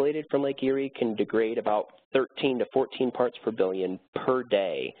we've isolated from Lake Erie can degrade about 13 to 14 parts per billion per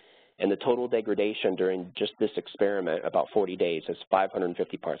day. And the total degradation during just this experiment, about 40 days, is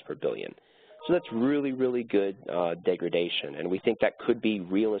 550 parts per billion. So that's really, really good degradation. And we think that could be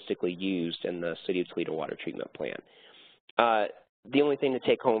realistically used in the City of Toledo water treatment plant. The only thing to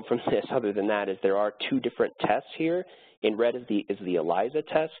take home from this, other than that, is there are 2 different tests here. In red is the ELISA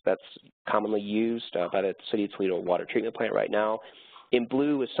test that's commonly used by the City of Toledo water treatment plant right now. In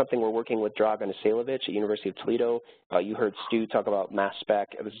blue is something we're working with Dragan Asailovic at University of Toledo. You heard Stu talk about mass spec.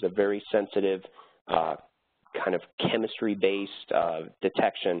 This is a very sensitive kind of chemistry-based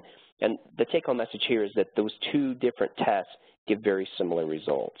detection. And the take-home message here is that those 2 different tests give very similar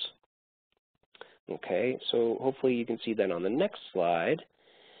results. Okay, so hopefully you can see then on the next slide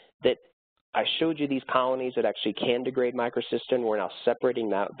that I showed you these colonies that actually can degrade microcystin. We're now separating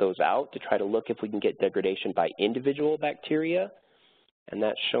those out to try to look if we can get degradation by individual bacteria. And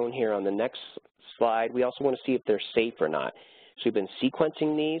that's shown here on the next slide. We also want to see if they're safe or not. So we've been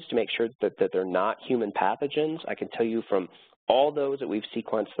sequencing these to make sure that they're not human pathogens. I can tell you from all those that we've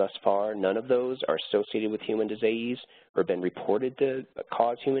sequenced thus far, none of those are associated with human disease or been reported to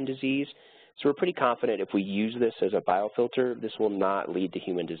cause human disease. So we're pretty confident if we use this as a biofilter, this will not lead to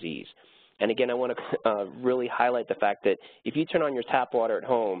human disease. And again, I want to really highlight the fact that if you turn on your tap water at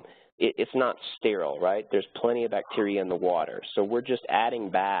home, it's not sterile, right? There's plenty of bacteria in the water. So we're just adding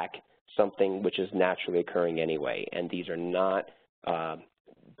back something which is naturally occurring anyway, and these are not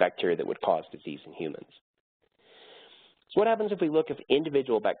bacteria that would cause disease in humans. So what happens if we look at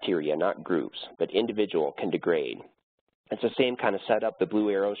individual bacteria, not groups, but individual can degrade? It's the same kind of setup. The blue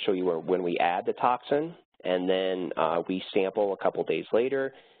arrows show you when we add the toxin, and then we sample a couple days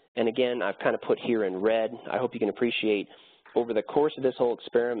later. And again, I've kind of put here in red. I hope you can appreciate over the course of this whole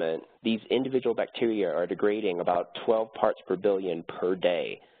experiment, these individual bacteria are degrading about 12 parts per billion per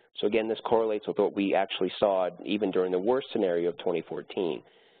day. So again, this correlates with what we actually saw even during the worst scenario of 2014.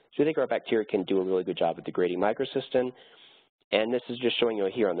 So I think our bacteria can do a really good job of degrading microcystin. And this is just showing you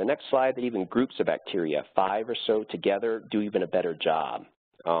here on the next slide that even groups of bacteria, 5 or so together, do even a better job.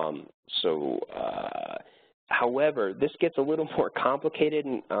 However, this gets a little more complicated,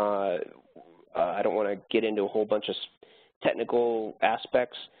 and I don't want to get into a whole bunch of technical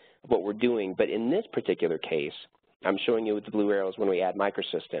aspects of what we're doing, but in this particular case, I'm showing you with the blue arrows when we add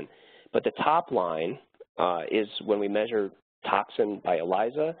microcystin. But the top line is when we measure toxin by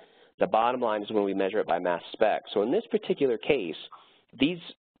ELISA. The bottom line is when we measure it by mass spec. So in this particular case, these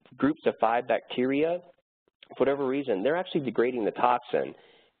groups of 5 bacteria, for whatever reason, they're actually degrading the toxin,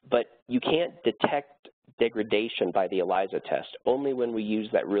 but you can't detect degradation by the ELISA test, only when we use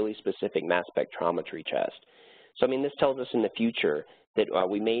that really specific mass spectrometry test. So, I mean, this tells us in the future that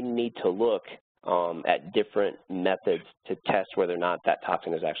we may need to look at different methods to test whether or not that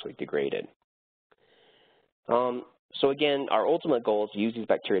toxin is actually degraded. So again, our ultimate goal is to use these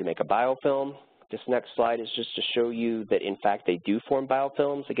bacteria to make a biofilm. This next slide is just to show you that, in fact, they do form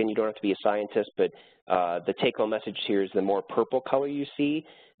biofilms. Again, you don't have to be a scientist, but the take-home message here is the more purple color you see,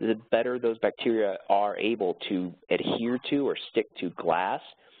 the better those bacteria are able to adhere to or stick to glass.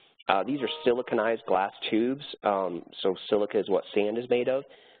 These are siliconized glass tubes, so silica is what sand is made of.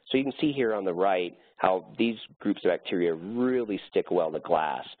 So you can see here on the right how these groups of bacteria really stick well to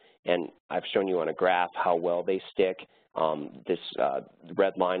glass. And I've shown you on a graph how well they stick. This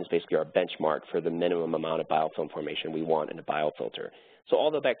red line is basically our benchmark for the minimum amount of biofilm formation we want in a biofilter. So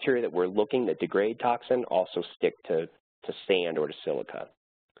all the bacteria that we're looking that degrade toxin also stick to sand or to silica.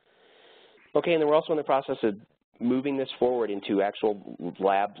 Okay, and then we're also in the process of moving this forward into actual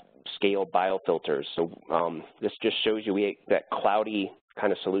lab-scale biofilters. So this just shows you that cloudy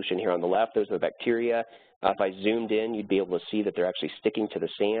kind of solution here on the left. Those are the bacteria. If I zoomed in, you'd be able to see that they're actually sticking to the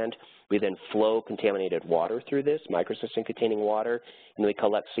sand. We then flow contaminated water through this, microcystin-containing water, and we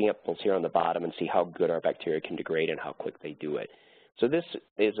collect samples here on the bottom and see how good our bacteria can degrade and how quick they do it. So this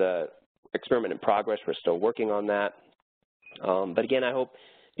is an experiment in progress. We're still working on that. But again, I hope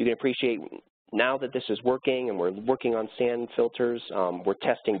you can appreciate now that this is working and we're working on sand filters, we're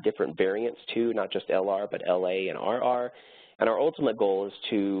testing different variants too, not just LR, but LA and RR. And our ultimate goal is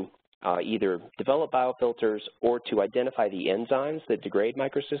to either develop biofilters or to identify the enzymes that degrade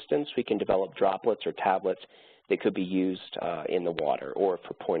microcystins. We can develop droplets or tablets that could be used in the water or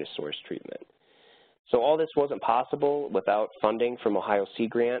for point-of-source treatment. So all this wasn't possible without funding from Ohio Sea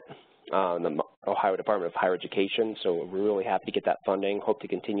Grant, the Ohio Department of Higher Education. So we're really happy to get that funding. Hope to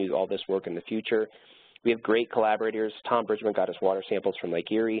continue all this work in the future. We have great collaborators. Tom Bridgman got us water samples from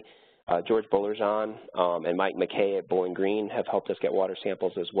Lake Erie. George Bullerjan and Mike McKay at Bowling Green have helped us get water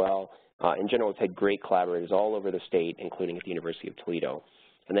samples as well. In general, we've had great collaborators all over the state, including at the University of Toledo.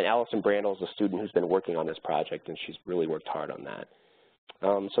 And then Allison Brandel is a student who's been working on this project, and she's really worked hard on that.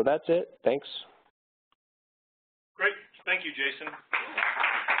 So that's it. Thanks. Great. Thank you, Jason.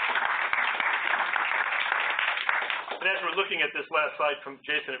 And as we're looking at this last slide from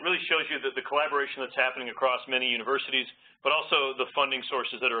Jason, it really shows you that the collaboration that's happening across many universities, but also the funding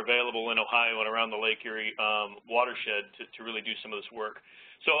sources that are available in Ohio and around the Lake Erie watershed to really do some of this work.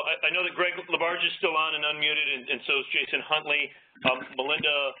 So I know that Greg Labarge is still on and unmuted, and so is Jason Huntley.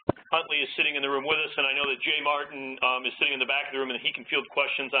 Melinda Huntley is sitting in the room with us, and I know that Jay Martin is sitting in the back of the room, and he can field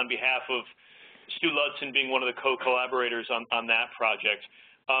questions on behalf of Stu Ludson being one of the co-collaborators on that project.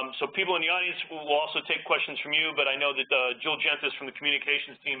 So people in the audience will also take questions from you, but I know that Jill Gentis from the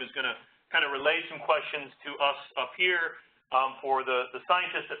communications team is going to kind of relay some questions to us up here for the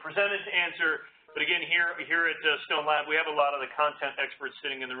scientists that presented to answer. But again, here at Stone Lab, we have a lot of the content experts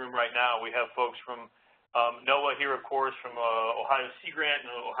sitting in the room right now. We have folks from NOAA here, of course, from Ohio Sea Grant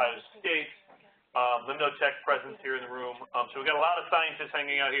and Ohio State, Limno-Tech presence here in the room. So we've got a lot of scientists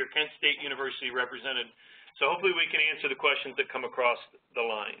hanging out here, Kent State University represented. So hopefully we can answer the questions that come across the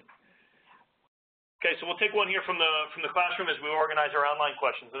line. Okay, so we'll take one here from the classroom as we organize our online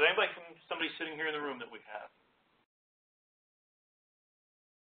questions. Is there anybody from somebody sitting here in the room that we have?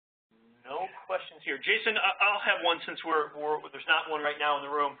 No questions here. Jason, I'll have one since there's not one right now in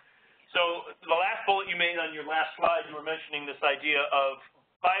the room. So the last bullet you made on your last slide, you were mentioning this idea of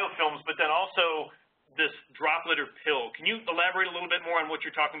biofilms, but then also this droplet or pill. Can you elaborate a little bit more on what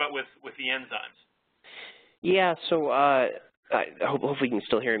you're talking about with the enzymes? Yeah, so hopefully you can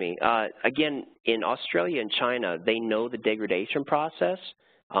still hear me. Again, in Australia and China, they know the degradation process.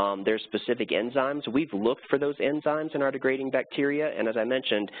 There's specific enzymes. We've looked for those enzymes in our degrading bacteria, and as I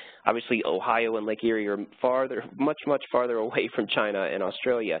mentioned, obviously Ohio and Lake Erie are much farther away from China and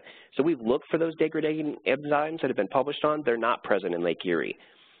Australia. So we've looked for those degrading enzymes that have been published on. They're not present in Lake Erie.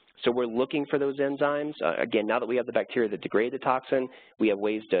 So we're looking for those enzymes. Again, now that we have the bacteria that degrade the toxin, we have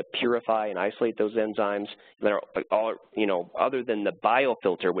ways to purify and isolate those enzymes that are all, other than the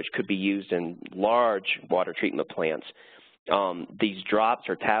biofilter, which could be used in large water treatment plants. These drops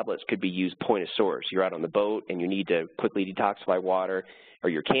or tablets could be used point of source. You're out on the boat and you need to quickly detoxify water,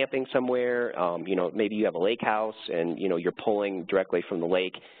 or you're camping somewhere, maybe you have a lake house and, you're pulling directly from the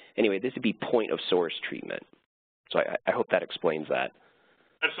lake. Anyway, this would be point of source treatment. So I hope that explains that.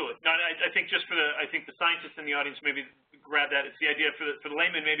 Absolutely. No, I think just for the scientists in the audience, maybe grab that. It's the idea for the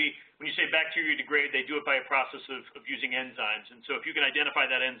layman, maybe when you say bacteria degrade, they do it by a process of using enzymes. And so if you can identify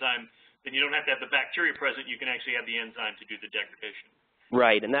that enzyme, then you don't have to have the bacteria present. You can actually have the enzyme to do the degradation.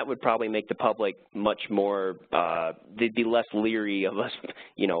 Right, and that would probably make the public much more, they'd be less leery of us,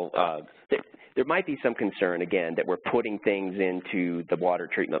 there might be some concern, again, that we're putting things into the water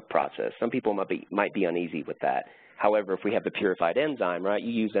treatment process. Some people might be uneasy with that. However, if we have the purified enzyme, right,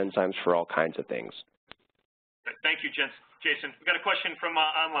 you use enzymes for all kinds of things. Thank you, Jason. We've got a question from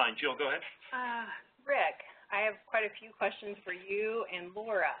online. Jill, go ahead. Rick, I have quite a few questions for you and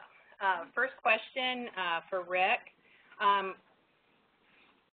Laura. First question for Rick.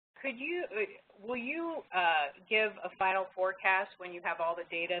 Will you give a final forecast when you have all the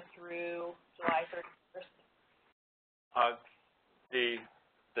data through July 31st?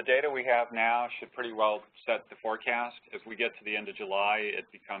 The data we have now should pretty well set the forecast. As we get to the end of July, it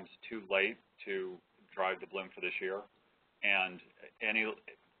becomes too late to drive the bloom for this year. And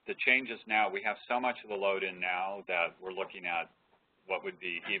the changes now, we have so much of the load in now that we're looking at what would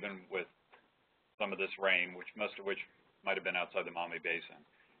be, even with some of this rain, most of which might have been outside the Maumee Basin,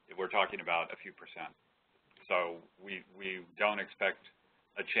 we're talking about a few percent. So we don't expect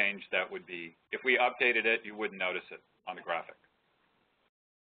a change that would be, if we updated it, you wouldn't notice it on the graphic.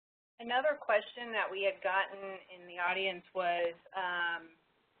 Another question that we had gotten in the audience was,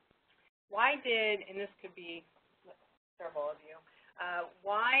 why did, and this could be several of you,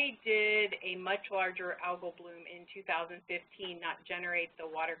 why did a much larger algal bloom in 2015 not generate the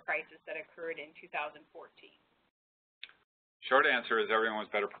water crisis that occurred in 2014? Short answer is everyone was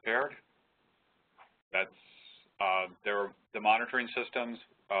better prepared. That's, the monitoring systems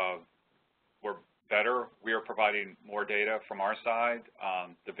were better. We are providing more data from our side.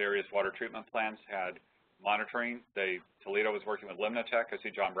 The various water treatment plants had monitoring. Toledo was working with Limnotech. I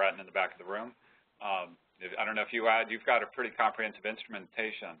see John Bratton in the back of the room. I don't know if you've got a pretty comprehensive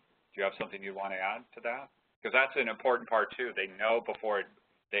instrumentation. Do you have something you want to add to that? Because that's an important part too. They know before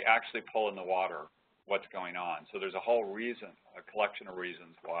they actually pull in the water what's going on. So there's a whole reason, a collection of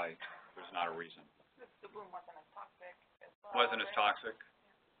reasons why there's not a reason. The bloom wasn't as toxic as well. Wasn't as toxic?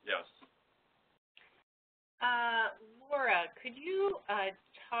 Yes. Laura, could you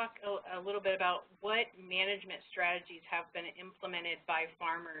talk a little bit about what management strategies have been implemented by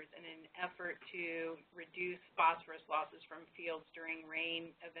farmers in an effort to reduce phosphorus losses from fields during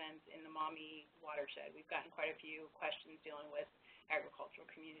rain events in the Maumee watershed? We've gotten quite a few questions dealing with agricultural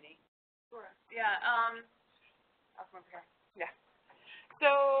community. Sure. Yeah. I'll come over here. Yeah.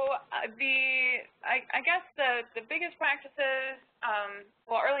 So I guess the biggest practices,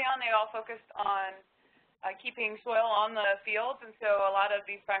 well, early on they all focused on keeping soil on the fields, and so a lot of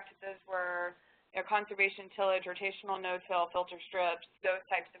these practices were conservation tillage, rotational no-till, filter strips, those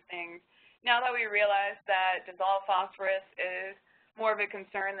types of things. Now that we realize that dissolved phosphorus is more of a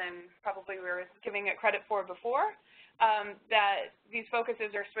concern than probably we were giving it credit for before, that these focuses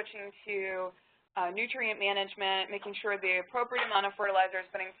are switching to nutrient management, making sure the appropriate amount of fertilizer is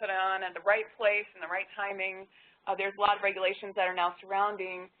being put on at the right place and the right timing. There's a lot of regulations that are now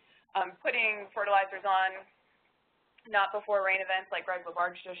surrounding putting fertilizers on not before rain events like Greg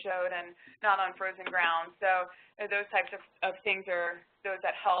LaBarge just showed, and not on frozen ground. So those types of things are those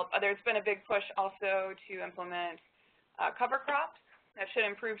that help. There's been a big push also to implement cover crops that should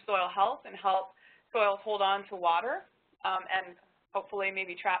improve soil health and help soils hold on to water and hopefully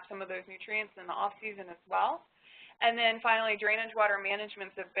maybe trap some of those nutrients in the off-season as well. And then finally, drainage water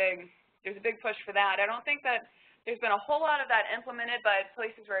management's there's a big push for that. I don't think that there's been a whole lot of that implemented, but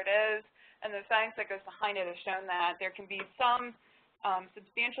places where it is, and the science that goes behind it has shown that there can be some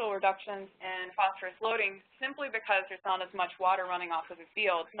substantial reductions in phosphorus loading simply because there's not as much water running off of the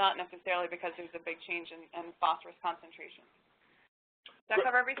field, not necessarily because there's a big change in phosphorus concentration. Does that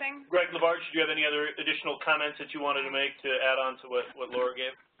cover everything? Greg Labarge, do you have any other additional comments that you wanted to make to add on to what Laura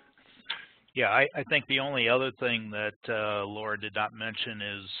gave? Yeah, I think the only other thing that Laura did not mention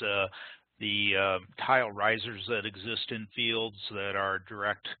is the tile risers that exist in fields that are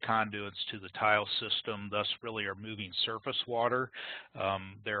direct conduits to the tile system, thus really are moving surface water.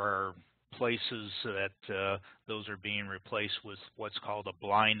 There are places that those are being replaced with what's called a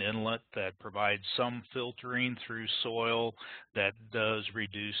blind inlet that provides some filtering through soil that does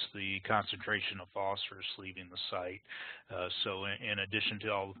reduce the concentration of phosphorus leaving the site. So in addition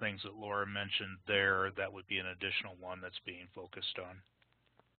to all the things that Laura mentioned there, that would be an additional one that's being focused on.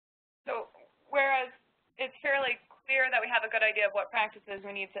 So whereas it's fairly clear that we have a good idea of what practices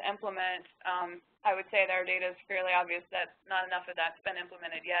we need to implement, I would say that our data is fairly obvious that not enough of that's been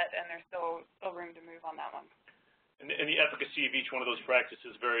implemented yet, and there's still room to move on that one. And the efficacy of each one of those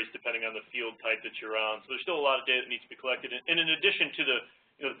practices varies depending on the field type that you're on. So there's still a lot of data that needs to be collected. And in addition to the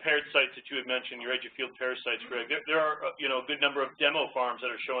the paired sites that you had mentioned, your edge of field paired sites, Greg, there are a good number of demo farms that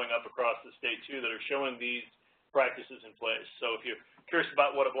are showing up across the state too that are showing these practices in place. So if you're curious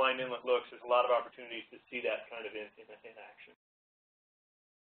about what a blind inlet looks, there's a lot of opportunities to see that kind of in action.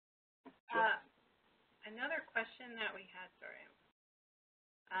 Sure. Another question that we had, sorry.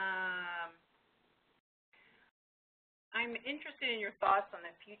 I'm interested in your thoughts on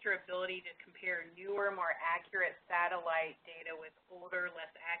the future ability to compare newer, more accurate satellite data with older,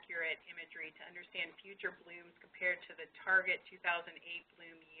 less accurate imagery to understand future blooms compared to the target 2008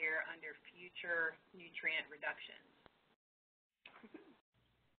 bloom year under future nutrient reductions.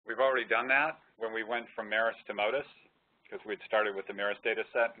 We've already done that when we went from Maris to MODIS, because we'd started with the Maris data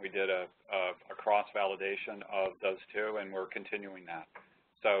set. We did a cross-validation of those two, and we're continuing that.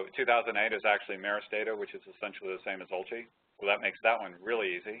 So 2008 is actually Maris data, which is essentially the same as ULCI. So that makes that one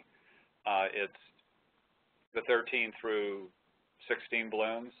really easy. It's the 13 through 16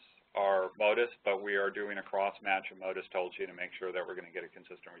 blooms are MODIS, but we are doing a cross-match of MODIS to ULCI to make sure that we're going to get a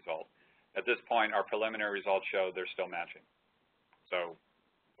consistent result. At this point, our preliminary results show they're still matching. So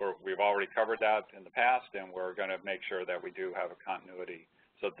we've already covered that in the past, and we're going to make sure that we do have a continuity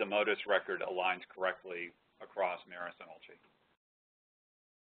so that the MODIS record aligns correctly across Maris and ULCI.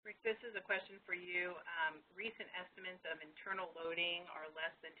 Rick, this is a question for you. Recent estimates of internal loading are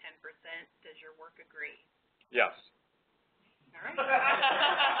less than 10%. Does your work agree? Yes. All right.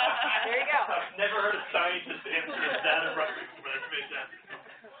 There you go. I've never heard a scientist answer that abruptly, but that's fantastic.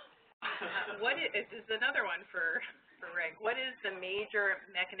 This is another one for Rick. What is the major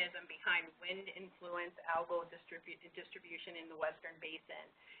mechanism behind wind influence algal distribution in the Western Basin?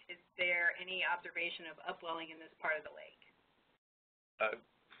 Is there any observation of upwelling in this part of the lake?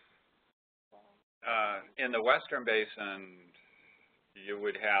 In the Western Basin, you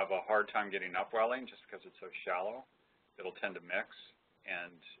would have a hard time getting upwelling just because it's so shallow. It'll tend to mix.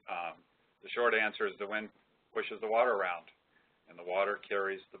 And the short answer is the wind pushes the water around, and the water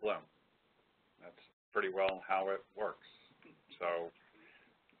carries the bloom. That's pretty well how it works. So.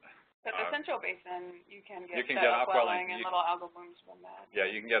 But the Central Basin, you can get upwelling and little algal blooms from that. Yeah,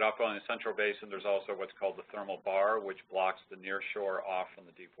 you can get upwelling in the Central Basin. There's also what's called the thermal bar, which blocks the near shore off from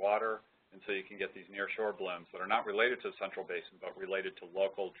the deep water. And so you can get these near-shore blooms that are not related to the Central Basin, but related to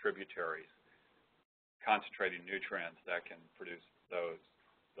local tributaries, concentrating nutrients that can produce those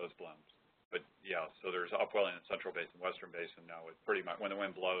blooms. But yeah, so there's upwelling in the Central Basin. Western Basin, no. It's pretty much when the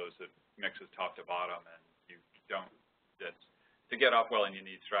wind blows, it mixes top to bottom, and you don't. To get upwelling, you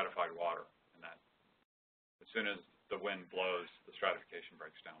need stratified water in that. As soon as the wind blows, the stratification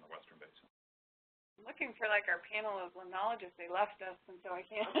breaks down in the Western Basin. I'm looking for like our panel of limnologists. They left us, and so I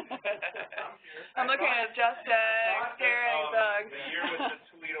can't. I'm looking at Justin, Derek, Doug. The year with the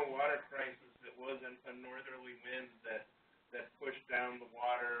Toledo water crisis, it was a northerly wind that pushed down the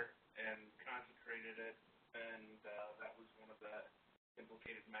water and concentrated it, and that was one of the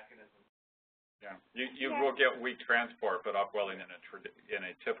implicated mechanisms. Yeah, you will get weak transport, but upwelling in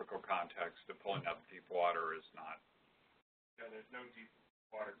a typical context of pulling up deep water is not. No, there's no deep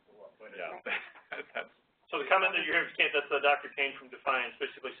water pull up. But yeah. So the comment that you're hearing, that's Dr. Kane from Defiance,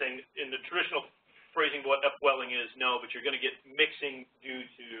 basically saying in the traditional phrasing of what upwelling is, no, but you're going to get mixing due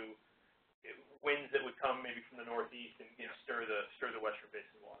to winds that would come maybe from the northeast and stir the Western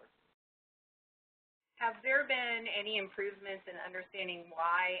Basin water. Have there been any improvements in understanding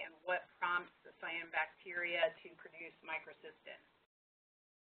why and what prompts the cyanobacteria to produce microcystin?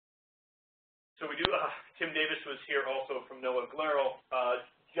 So we do, Tim Davis was here also from NOAA Glarel.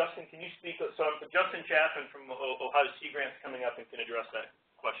 Justin, can you speak? So Justin Chaffin from Ohio Sea Grants coming up and can address that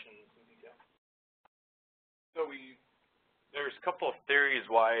question in detail. So there's a couple of theories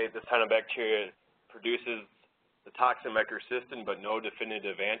why the cyanobacteria produces the toxin microcystin, but no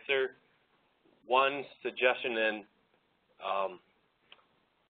definitive answer. One suggestion then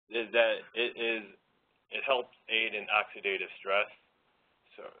is that it helps aid in oxidative stress.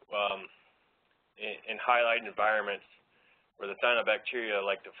 So in highlight environments where the cyanobacteria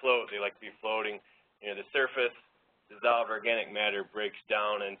like to float, they like to be floating near the surface. Dissolved organic matter breaks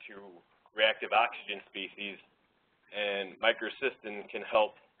down into reactive oxygen species, and microcystin can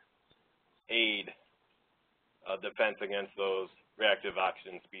help aid defense against those reactive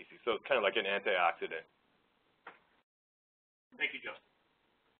oxygen species. So it's kind of like an antioxidant. Thank you, Justin.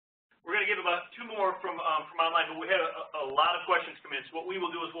 We're going to give about 2 more from online, but we had a lot of questions come in. So what we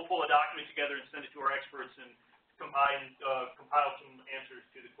will do is we'll pull a document together and send it to our experts and compile some answers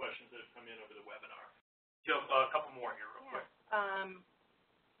to the questions that have come in over the webinar. So a couple more here real quick.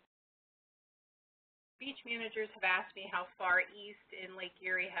 Beach managers have asked me how far east in Lake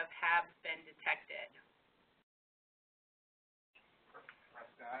Erie have HABs been detected.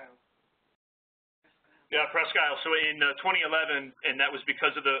 Yeah, Presque Isle. So in 2011, and that was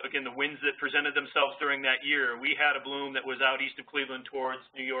because of the winds that presented themselves during that year, we had a bloom that was out east of Cleveland towards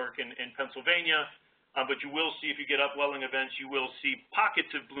New York and Pennsylvania. But you will see, if you get upwelling events, you will see pockets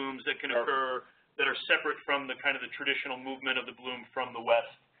of blooms that can occur that are separate from the kind of the traditional movement of the bloom from the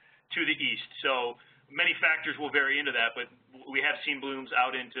west to the east. So many factors will vary into that, but we have seen blooms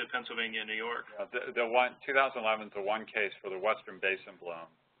out into Pennsylvania and New York. Yeah, the 2011 is the one case for the Western Basin bloom.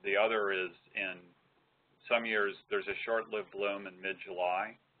 The other is in some years there's a short-lived bloom in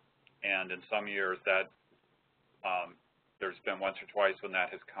mid-July, and in some years that there's been once or twice when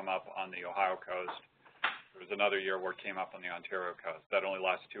that has come up on the Ohio coast. There was another year where it came up on the Ontario coast. That only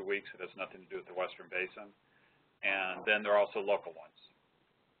lasts 2 weeks. It has nothing to do with the Western Basin. And then there are also local ones.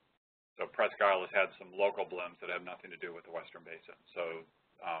 So Presque Isle has had some local blooms that have nothing to do with the Western Basin. So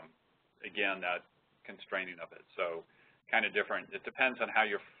again, that constraining of it. So kind of different. It depends on how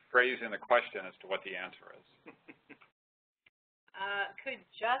you're phrasing the question as to what the answer is. Could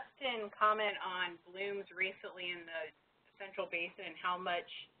Justin comment on blooms recently in the Central Basin and how much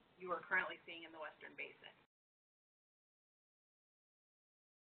you are currently seeing in the Western Basin?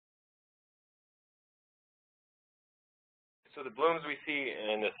 So the blooms we see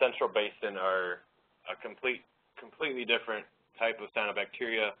in the Central Basin are a completely different type of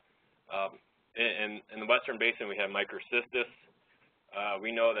cyanobacteria. In the Western Basin, we have microcystis.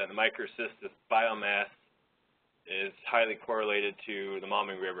 We know that the microcystis biomass is highly correlated to the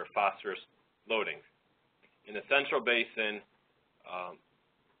Maumee River phosphorus loading. In the Central Basin,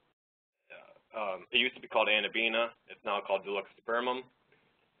 it used to be called Anabina. It's now called Deluxospermum.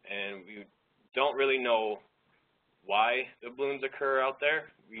 And we don't really know why the blooms occur out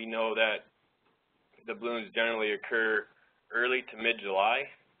there. We know that the blooms generally occur early to mid-July.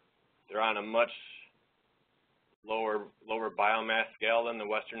 They're on a much lower biomass scale than the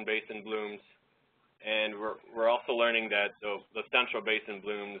Western Basin blooms. And we're also learning that the Central Basin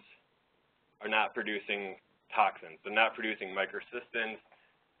blooms are not producing toxins. They're not producing microcystins,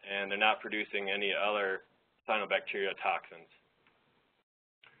 and they're not producing any other cyanobacteria toxins.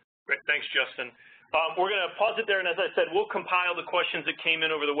 Great, thanks, Justin. We're going to pause it there, and as I said, we'll compile the questions that came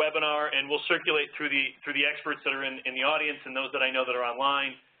in over the webinar, and we'll circulate through the experts that are in the audience and those that I know that are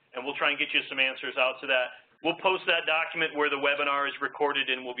online, and we'll try and get you some answers out to that. We'll post that document where the webinar is recorded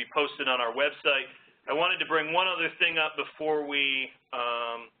and will be posted on our website. I wanted to bring one other thing up before we,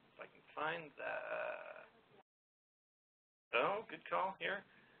 if I can find that. Oh, good call here.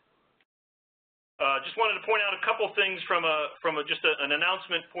 Just wanted to point out a couple things from just an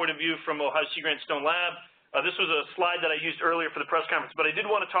announcement point of view from Ohio Sea Grant Stone Lab. This was a slide that I used earlier for the press conference, but I did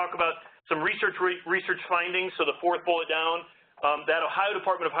want to talk about some research findings. So the 4th bullet down, that Ohio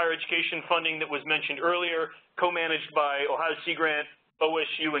Department of Higher Education funding that was mentioned earlier, co-managed by Ohio Sea Grant,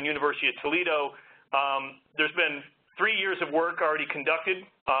 OSU, and University of Toledo. There's been 3 years of work already conducted,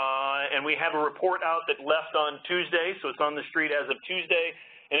 and we have a report out that left on Tuesday, so it's on the street as of Tuesday,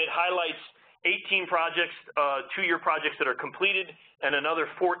 and it highlights 18 projects, 2-year projects that are completed, and another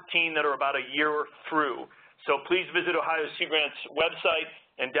 14 that are about a year through. So please visit Ohio Sea Grant's website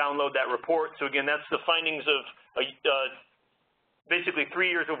and download that report. So again, that's the findings of basically 3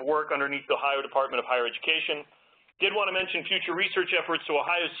 years of work underneath the Ohio Department of Higher Education. Did want to mention future research efforts. So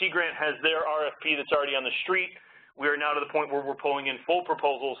Ohio Sea Grant has their RFP that's already on the street. We are now to the point where we're pulling in full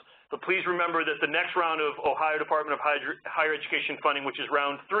proposals. But please remember that the next round of Ohio Department of Higher Education funding, which is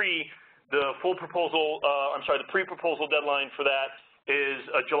round 3, the full proposal, the pre-proposal deadline for that is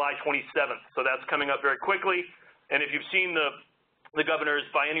July 27th. So that's coming up very quickly. And if you've seen the governor's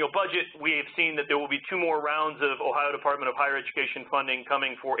biennial budget, we have seen that there will be 2 more rounds of Ohio Department of Higher Education funding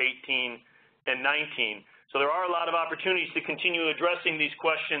coming for 18 and 19. So there are a lot of opportunities to continue addressing these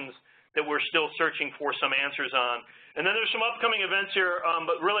questions that we're still searching for some answers on. And then there's some upcoming events here,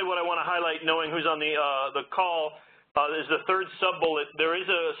 but really what I want to highlight, knowing who's on the call, is the 3rd sub-bullet. There is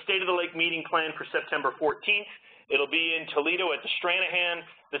a State of the Lake meeting planned for September 14th. It'll be in Toledo at the Stranahan.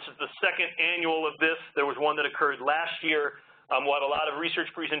 This is the 2nd annual of this. There was one that occurred last year. We'll have a lot of research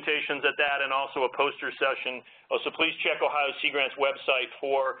presentations at that and also a poster session. So please check Ohio Sea Grant's website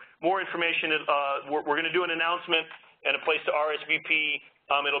for more information. We're going to do an announcement and a place to RSVP.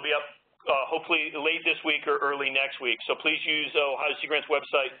 It'll be up hopefully late this week or early next week. So please use Ohio Sea Grant's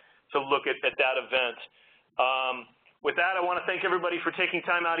website to look at that event. With that, I want to thank everybody for taking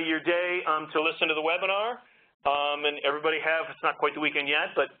time out of your day to listen to the webinar. And everybody it's not quite the weekend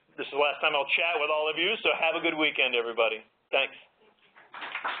yet, but this is the last time I'll chat with all of you. So have a good weekend, everybody. Thanks.